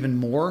connect even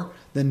more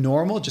than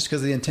normal just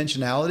because of the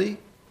intentionality.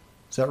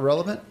 Is that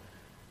relevant?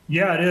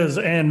 Yeah, it is.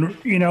 And,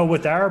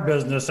 with our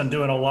business and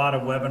doing a lot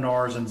of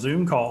webinars and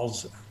Zoom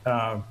calls,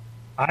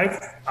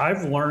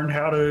 I've learned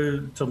how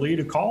to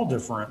lead a call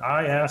different.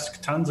 I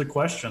ask tons of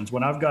questions.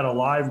 When I've got a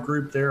live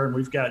group there and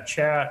we've got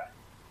chat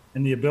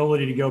and the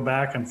ability to go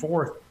back and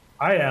forth,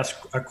 I ask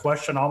a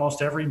question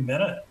almost every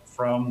minute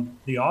from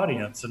the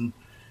audience. And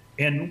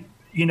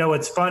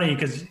it's funny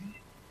because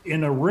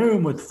in a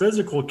room with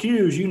physical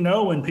cues,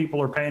 when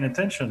people are paying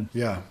attention.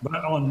 Yeah.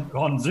 But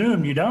on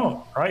Zoom, you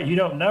don't, right? You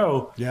don't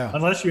know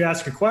unless you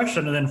ask a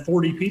question and then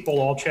 40 people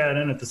all chat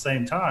in at the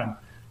same time.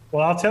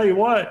 Well, I'll tell you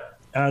what.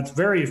 It's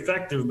very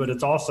effective, but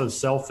it's also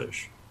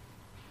selfish.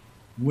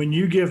 When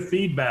you give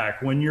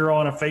feedback, when you're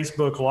on a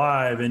Facebook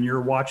Live and you're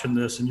watching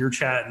this and you're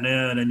chatting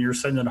in and you're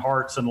sending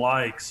hearts and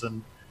likes,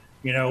 and,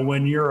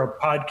 when you're a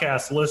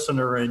podcast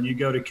listener and you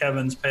go to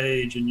Kevin's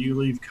page and you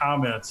leave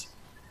comments,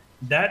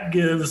 that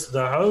gives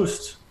the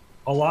host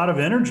a lot of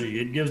energy.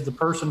 It gives the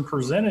person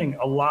presenting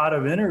a lot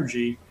of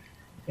energy.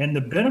 And the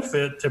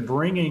benefit to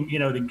bringing,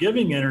 to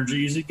giving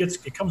energy is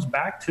it comes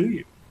back to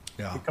you.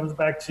 Yeah. It comes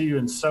back to you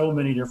in so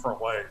many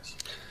different ways.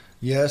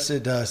 Yes,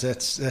 it does.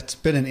 That's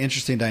been an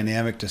interesting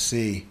dynamic to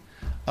see.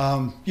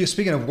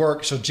 Speaking of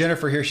work, so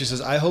Jennifer here, she says,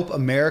 I hope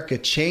America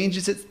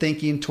changes its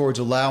thinking towards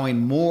allowing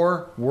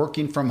more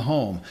working from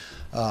home.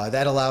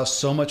 That allows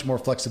so much more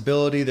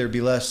flexibility. There'd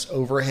be less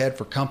overhead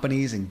for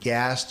companies and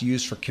gas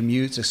used for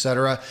commutes, et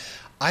cetera.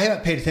 I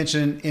haven't paid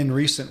attention in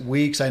recent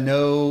weeks. I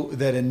know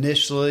that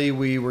initially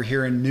we were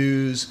hearing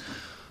news,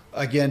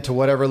 again, to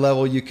whatever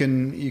level you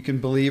can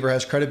believe or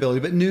has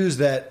credibility, but news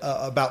that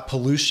about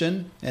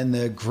pollution and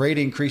the great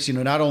increase,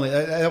 not only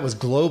that was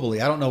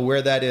globally. I don't know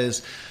where that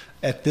is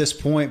at this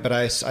point, but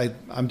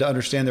I'm to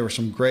understand there were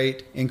some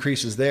great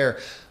increases there.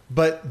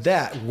 But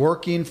that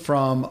working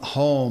from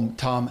home,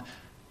 Tom,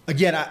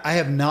 again, I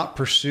have not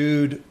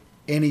pursued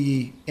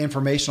any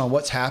information on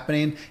what's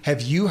happening.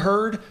 Have you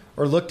heard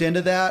or looked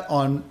into that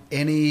on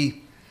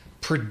any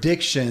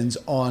predictions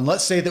on,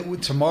 let's say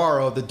that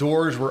tomorrow the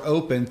doors were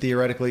open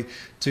theoretically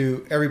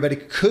to everybody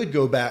could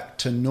go back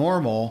to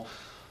normal,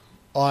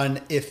 on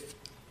if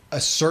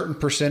a certain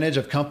percentage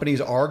of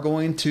companies are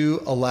going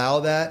to allow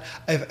that?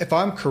 If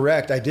I'm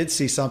correct, I did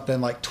see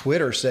something like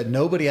Twitter said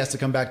nobody has to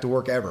come back to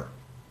work ever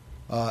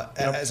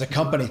as a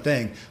company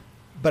thing,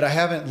 but I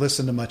haven't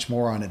listened to much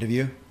more on it. Have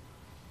you?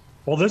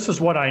 Well, this is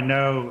what I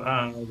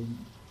know.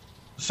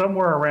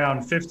 Somewhere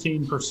around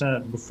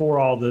 15% before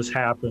all this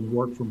happened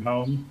work from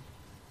home.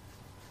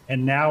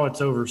 And now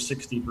it's over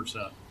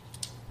 60%.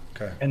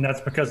 Okay. And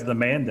that's because of the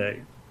mandate.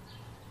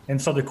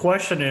 And so the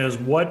question is,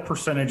 what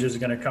percentage is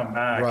going to come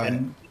back? Right.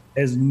 And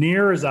as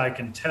near as I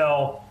can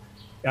tell,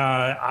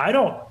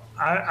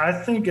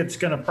 I think it's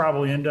going to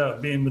probably end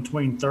up being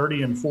between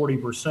 30 and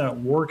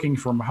 40% working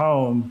from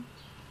home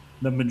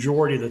the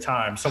majority of the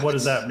time. So what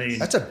does that mean?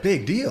 That's a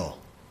big deal.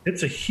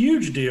 It's a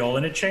huge deal,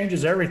 and it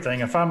changes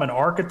everything. If I'm an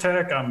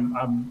architect,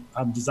 I'm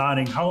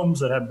designing homes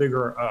that have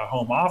bigger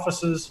home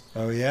offices.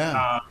 Oh,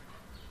 yeah.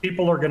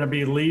 People are going to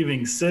be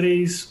leaving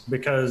cities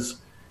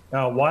because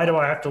why do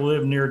I have to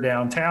live near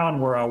downtown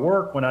where I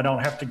work when I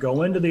don't have to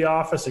go into the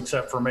office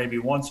except for maybe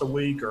once a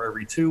week or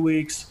every 2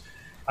 weeks?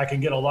 I can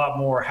get a lot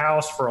more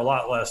house for a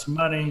lot less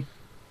money.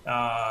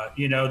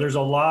 There's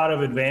a lot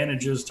of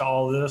advantages to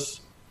all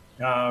this.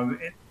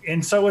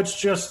 And so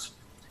it's just,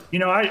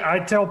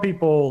 I tell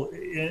people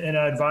and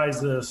I advise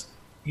this,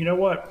 you know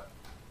what?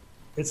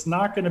 It's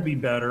not going to be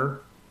better.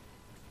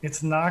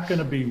 It's not going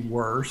to be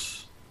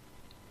worse.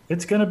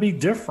 It's going to be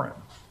different.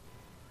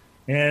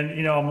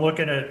 And, I'm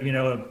looking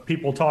at,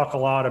 people talk a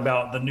lot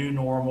about the new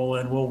normal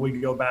and will we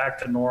go back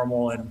to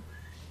normal? And,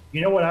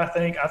 You know what I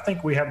think? I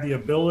think we have the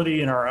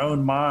ability in our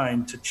own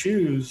mind to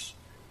choose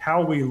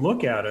how we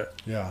look at it.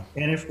 Yeah.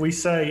 And if we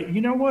say,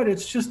 you know what,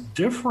 it's just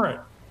different.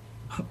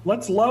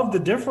 Let's love the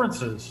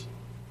differences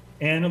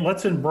and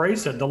let's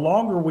embrace it. The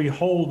longer we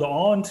hold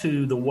on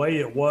to the way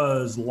it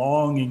was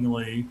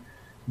longingly,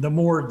 the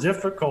more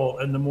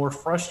difficult and the more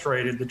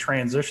frustrated the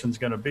transition is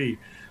going to be.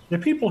 The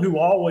people who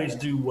always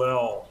do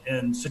well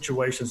in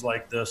situations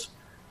like this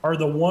are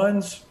the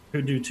ones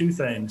who do two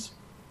things.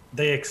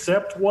 They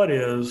accept what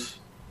is,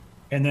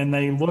 and then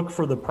they look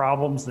for the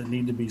problems that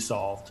need to be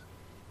solved.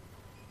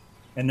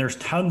 And there's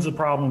tons of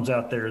problems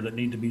out there that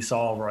need to be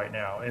solved right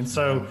now. And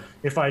so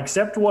if I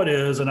accept what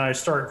is and I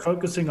start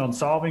focusing on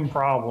solving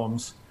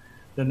problems,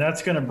 then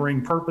that's going to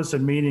bring purpose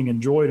and meaning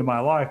and joy to my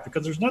life,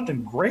 because there's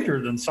nothing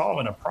greater than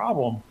solving a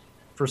problem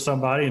for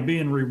somebody and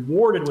being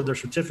rewarded with their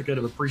certificate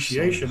of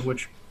appreciation,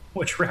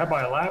 which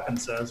Rabbi Lappin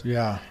says.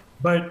 Yeah.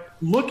 But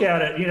look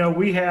at it. You know,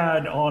 we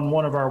had on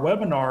one of our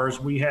webinars,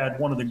 we had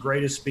one of the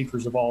greatest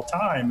speakers of all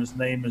time. His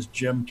name is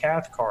Jim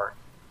Cathcart.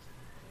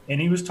 And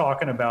he was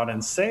talking about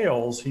in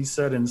sales. He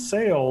said in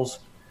sales,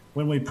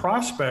 when we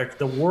prospect,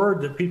 the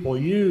word that people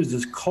use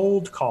is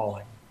cold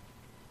calling.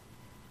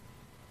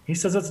 He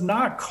says it's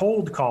not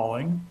cold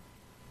calling,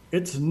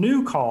 it's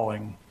new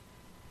calling.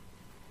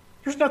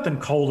 There's nothing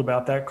cold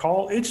about that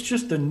call. It's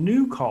just a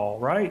new call,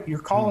 right? You're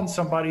calling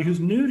somebody who's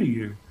new to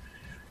you.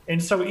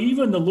 And so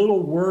even the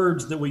little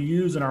words that we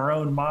use in our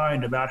own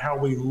mind about how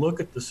we look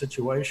at the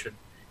situation,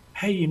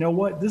 hey, you know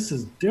what? This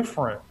is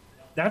different.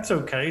 That's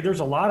okay. There's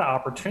a lot of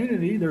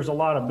opportunity. There's a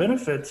lot of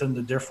benefits in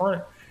the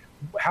different.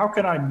 How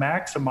can I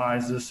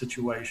maximize this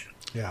situation?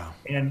 Yeah.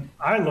 And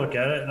I look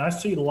at it and I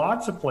see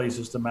lots of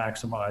places to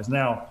maximize.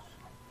 Now,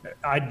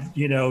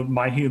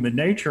 my human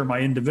nature, my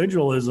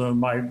individualism,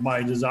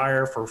 my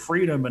desire for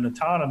freedom and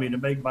autonomy to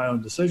make my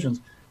own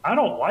decisions. I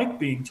don't like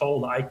being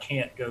told I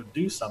can't go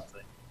do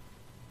something.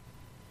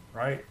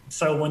 Right.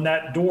 So when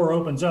that door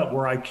opens up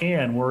where I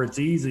can, where it's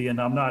easy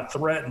and I'm not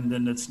threatened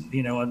and it's,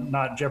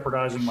 not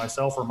jeopardizing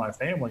myself or my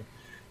family,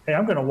 hey,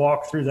 I'm going to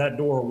walk through that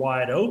door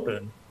wide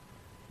open,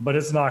 but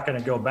it's not going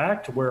to go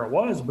back to where it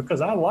was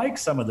because I like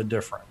some of the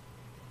different.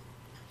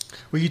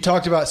 Well, you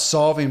talked about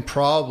solving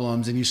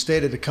problems and you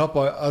stated a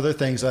couple of other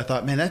things. I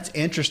thought, man, that's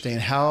interesting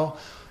how,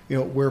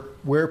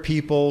 where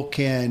people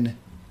can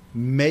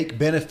make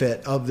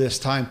benefit of this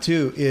time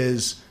too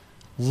is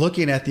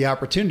looking at the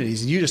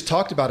opportunities. And you just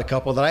talked about a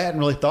couple that I hadn't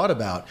really thought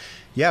about.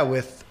 Yeah,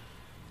 with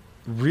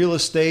real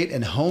estate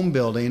and home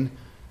building,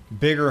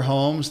 bigger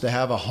homes, to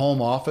have a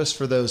home office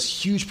for those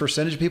huge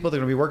percentage of people that are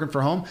going to be working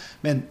from home.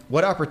 Man,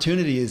 what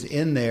opportunity is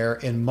in there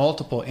in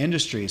multiple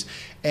industries?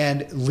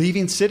 And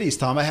leaving cities,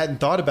 Tom, I hadn't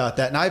thought about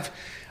that. And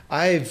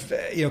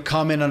I've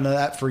commented on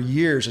that for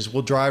years as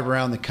we'll drive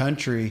around the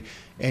country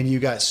and you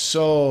got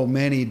so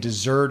many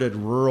deserted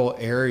rural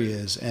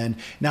areas. And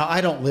now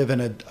I live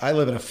in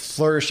a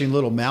flourishing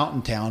little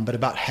mountain town, but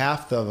about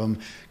half of them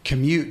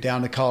commute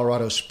down to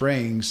Colorado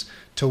Springs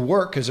to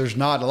work because there's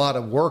not a lot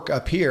of work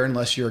up here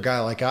unless you're a guy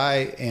like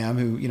I am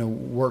who,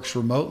 works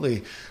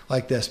remotely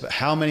like this. But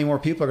how many more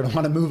people are going to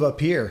want to move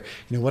up here?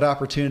 What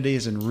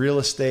opportunities in real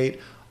estate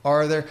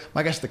are there?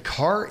 My gosh, the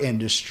car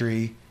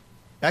industry,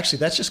 actually,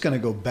 that's just going to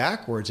go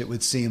backwards. It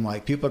would seem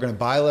like people are going to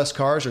buy less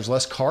cars. There's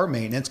less car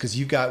maintenance because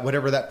you've got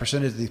whatever that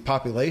percentage of the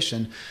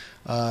population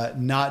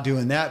not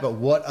doing that. But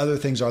what other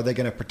things are they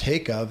going to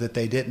partake of that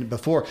they didn't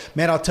before?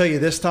 Man, I'll tell you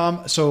this,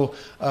 Tom. So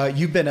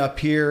you've been up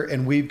here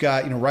and we've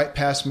got, right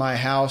past my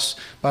house,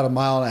 about 1.5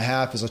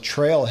 miles is a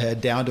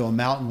trailhead down to a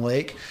mountain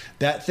lake.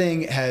 That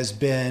thing has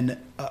been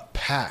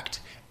packed.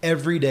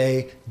 Every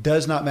day,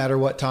 does not matter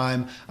what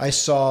time. I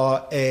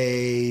saw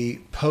a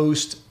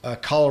post,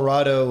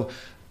 Colorado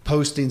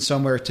posting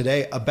somewhere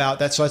today about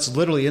that. So that's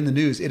literally in the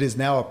news. It is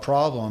now a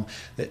problem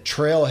that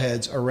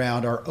trailheads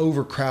around are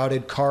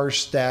overcrowded, cars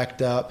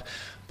stacked up.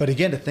 But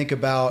again, to think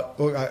about,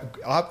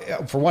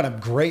 for one, I'm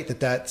great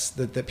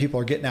that people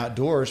are getting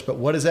outdoors, but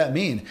what does that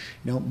mean?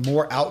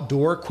 More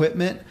outdoor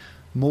equipment,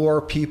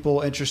 more people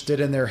interested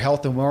in their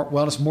health and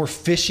wellness, more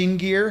fishing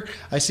gear.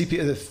 I see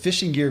the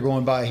fishing gear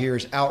going by here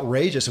is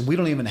outrageous, and we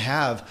don't even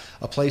have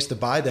a place to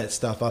buy that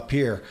stuff up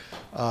here.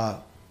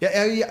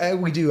 Yeah,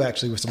 we do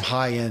actually with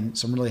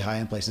some really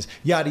high-end places,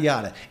 yada,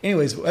 yada.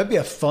 Anyways,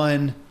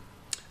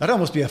 that'd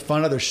almost be a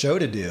fun other show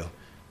to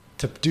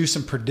do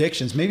some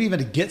predictions, maybe even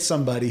to get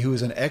somebody who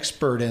is an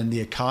expert in the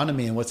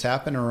economy and what's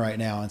happening right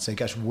now and say,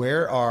 gosh,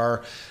 where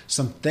are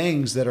some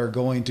things that are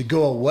going to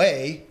go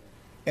away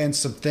and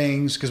some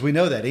things, because we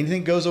know that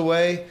anything goes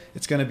away,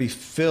 it's going to be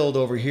filled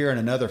over here in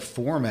another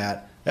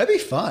format. That'd be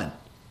fun.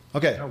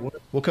 Okay,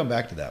 we'll come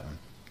back to that one.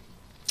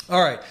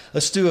 All right,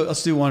 let's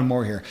do one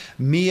more here.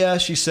 Mia,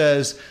 she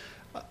says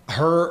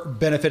her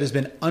benefit has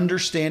been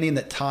understanding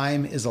that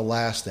time is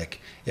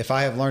elastic. If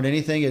I have learned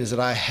anything, it is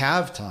that I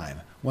have time.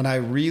 When I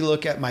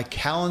relook at my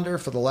calendar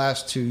for the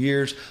last 2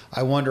 years,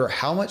 I wonder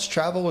how much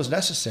travel was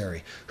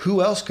necessary.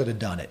 Who else could have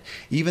done it?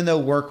 Even though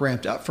work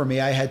ramped up for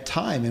me, I had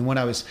time. And when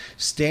I was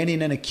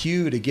standing in a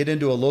queue to get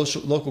into a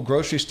local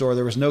grocery store,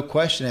 there was no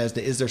question as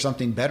to, is there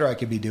something better I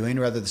could be doing?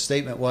 Rather, the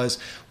statement was,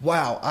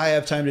 wow, I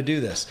have time to do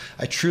this.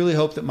 I truly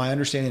hope that my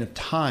understanding of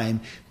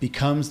time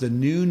becomes the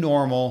new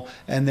normal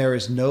and there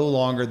is no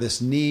longer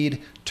this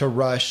need to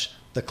rush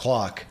the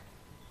clock.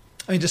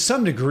 I mean, to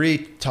some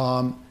degree,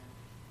 Tom,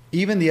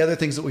 even the other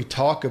things that we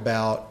talk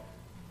about,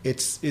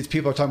 it's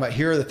people are talking about,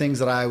 here are the things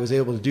that I was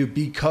able to do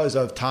because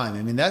of time.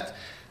 I mean, that's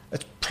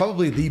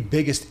probably the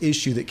biggest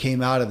issue that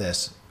came out of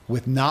this,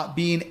 with not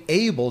being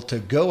able to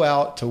go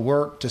out to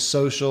work, to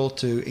social,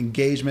 to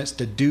engagements,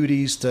 to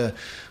duties, to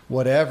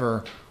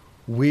whatever.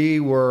 We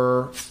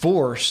were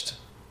forced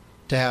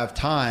to have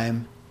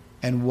time.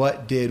 And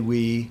what did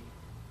we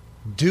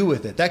do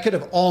with it? That could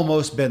have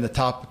almost been the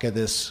topic of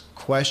this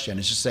question.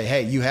 It's just say,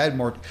 hey, you had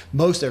more,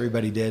 most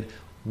everybody did.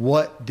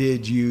 What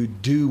did you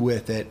do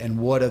with it? And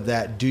what of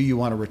that do you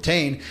want to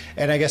retain?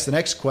 And I guess the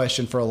next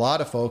question for a lot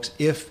of folks,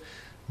 if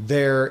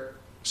their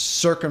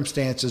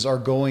circumstances are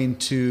going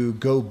to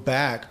go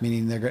back,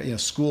 meaning they're,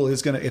 school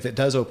is going to, if it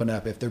does open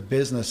up, if their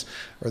business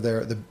or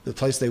the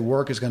place they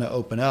work is going to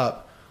open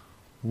up,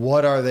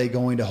 what are they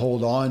going to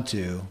hold on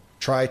to,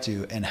 try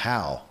to, and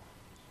how?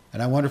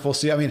 And I wonder if we'll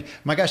see, I mean,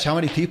 my gosh, how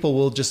many people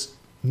will just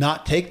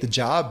not take the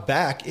job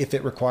back if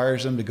it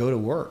requires them to go to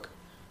work?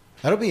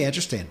 That'll be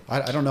interesting.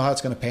 I don't know how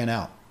it's going to pan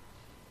out.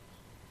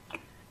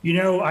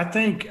 I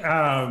think,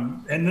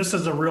 and this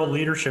is a real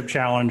leadership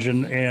challenge.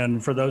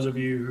 And for those of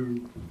you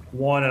who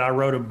want it, I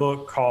wrote a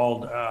book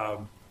called,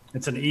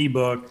 it's an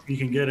ebook. You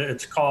can get it.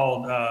 It's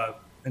called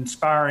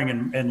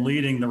Inspiring and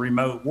Leading the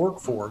Remote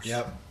Workforce.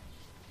 Yep.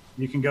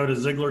 You can go to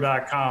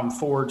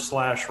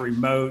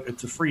Ziglar.com/remote.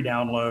 It's a free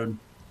download.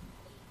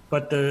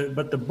 But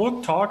the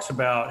book talks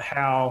about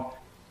how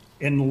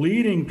in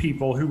leading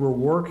people who were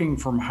working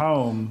from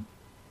home,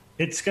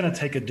 it's going to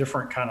take a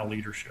different kind of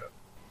leadership.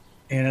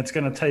 And it's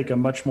going to take a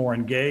much more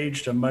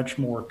engaged, a much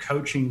more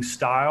coaching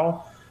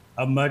style,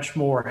 a much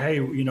more, hey,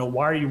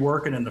 why are you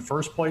working in the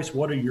first place?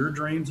 What are your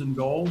dreams and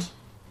goals?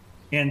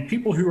 And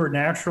people who are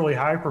naturally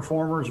high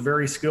performers,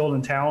 very skilled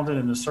and talented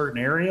in a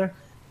certain area,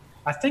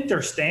 I think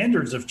their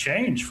standards have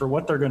changed for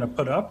what they're going to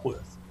put up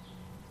with,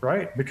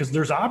 right? Because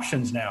there's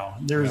options now.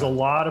 There's a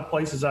lot of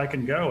places I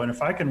can go. And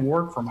if I can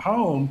work from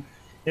home,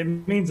 it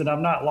means that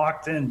I'm not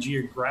locked in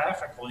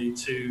geographically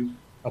to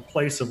a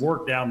place of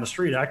work down the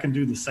street. I can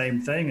do the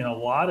same thing in a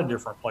lot of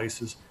different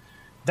places.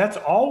 That's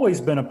always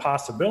been a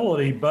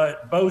possibility,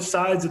 but both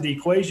sides of the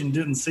equation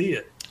didn't see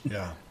it.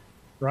 Yeah.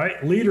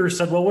 Right? Leaders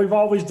said, well, we've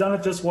always done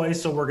it this way,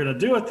 so we're going to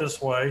do it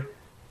this way.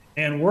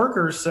 And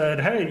workers said,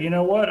 hey, you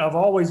know what? I've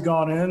always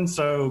gone in,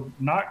 so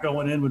not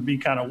going in would be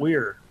kind of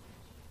weird.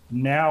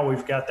 Now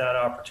we've got that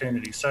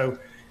opportunity. So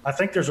I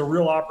think there's a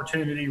real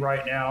opportunity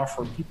right now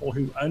for people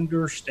who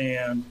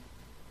understand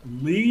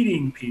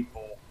leading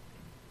people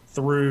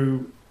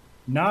through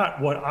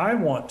not what I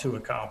want to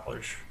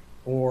accomplish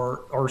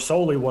or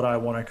solely what I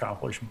want to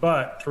accomplish,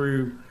 but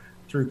through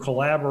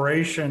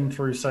collaboration,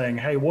 through saying,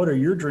 hey, what are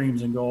your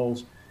dreams and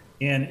goals?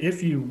 And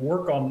if you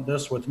work on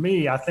this with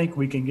me, I think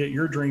we can get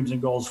your dreams and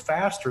goals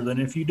faster than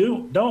if you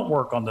don't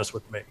work on this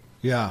with me.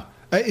 Yeah.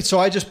 So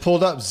I just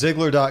pulled up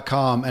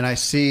Ziglar.com and I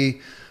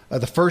see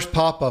the first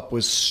pop-up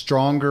was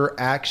Stronger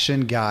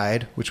Action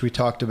Guide, which we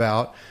talked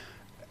about.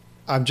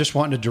 I'm just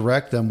wanting to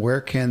direct them. Where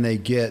can they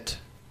get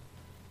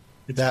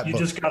that book?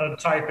 Just got to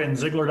type in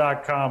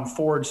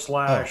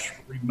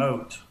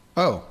Ziglar.com/remote.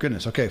 Oh,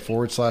 goodness. Okay.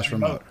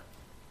 /remote.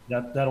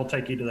 That'll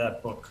take you to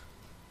that book.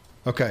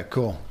 Okay,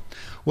 cool.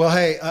 Well,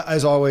 hey,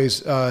 as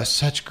always,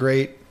 such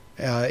great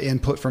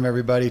input from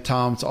everybody.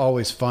 Tom, it's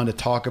always fun to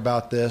talk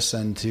about this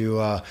and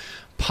to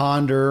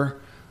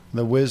ponder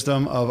the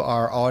wisdom of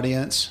our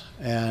audience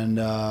and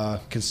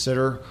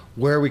consider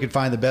where we could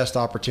find the best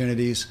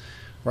opportunities.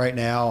 Right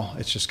now,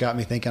 it's just got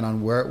me thinking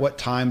on what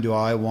time do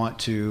I want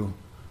to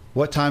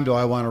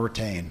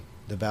retain,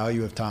 the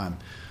value of time.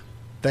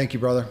 Thank you,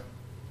 brother.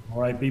 All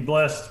right, be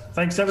blessed.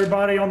 Thanks,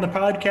 everybody, on the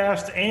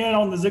podcast and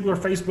on the Ziglar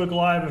Facebook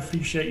Live.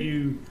 Appreciate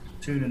you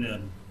tuning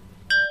in.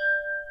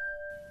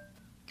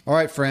 All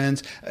right,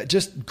 friends,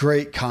 just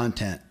great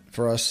content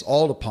for us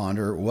all to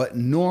ponder what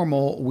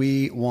normal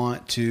we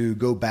want to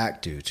go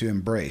back to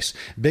embrace.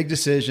 Big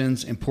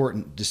decisions,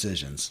 important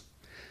decisions.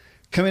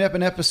 Coming up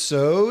in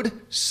episode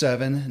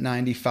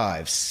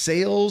 795,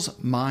 Sales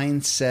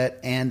Mindset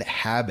and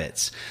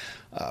Habits.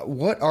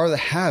 What are the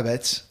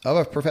habits of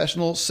a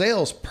professional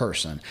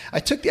salesperson?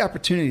 I took the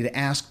opportunity to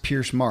ask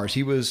Pierce Mars.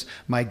 He was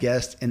my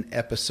guest in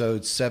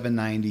episode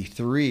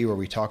 793, where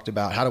we talked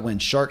about how to win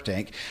Shark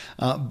Tank.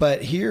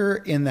 But here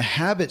in the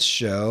Habits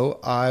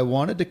Show, I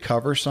wanted to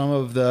cover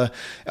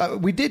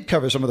we did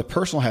cover some of the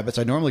personal habits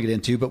I normally get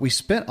into, but we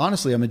spent,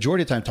 honestly, a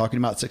majority of time talking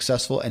about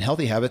successful and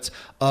healthy habits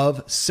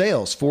of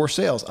sales, for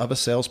sales, of a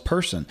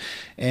salesperson.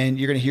 And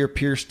you're going to hear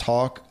Pierce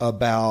talk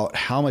about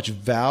how much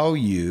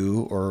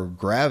value or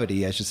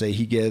gravity, I should say,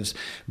 he gives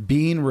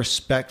being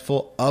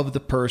respectful of the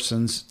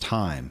person's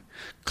time.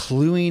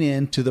 cluing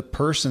into the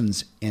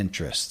person's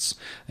interests.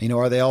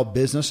 Are they all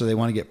business or they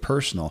want to get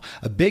personal?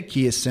 A big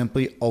key is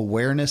simply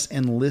awareness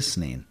and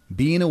listening,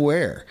 being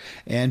aware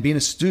and being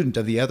a student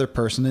of the other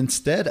person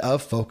instead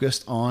of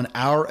focused on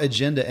our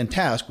agenda and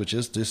task, which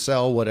is to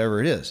sell whatever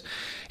it is.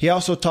 He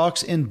also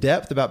talks in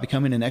depth about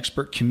becoming an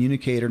expert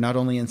communicator, not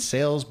only in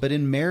sales, but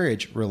in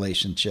marriage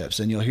relationships.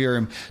 And you'll hear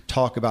him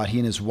talk about he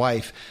and his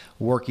wife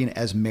working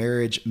as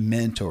marriage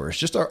mentors.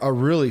 Just a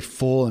really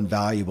full and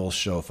valuable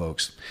show,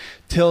 folks.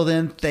 Till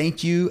then,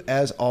 thank you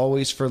as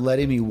always for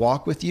letting me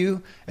walk with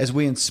you as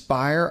we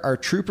inspire our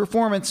true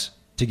performance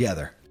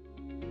together.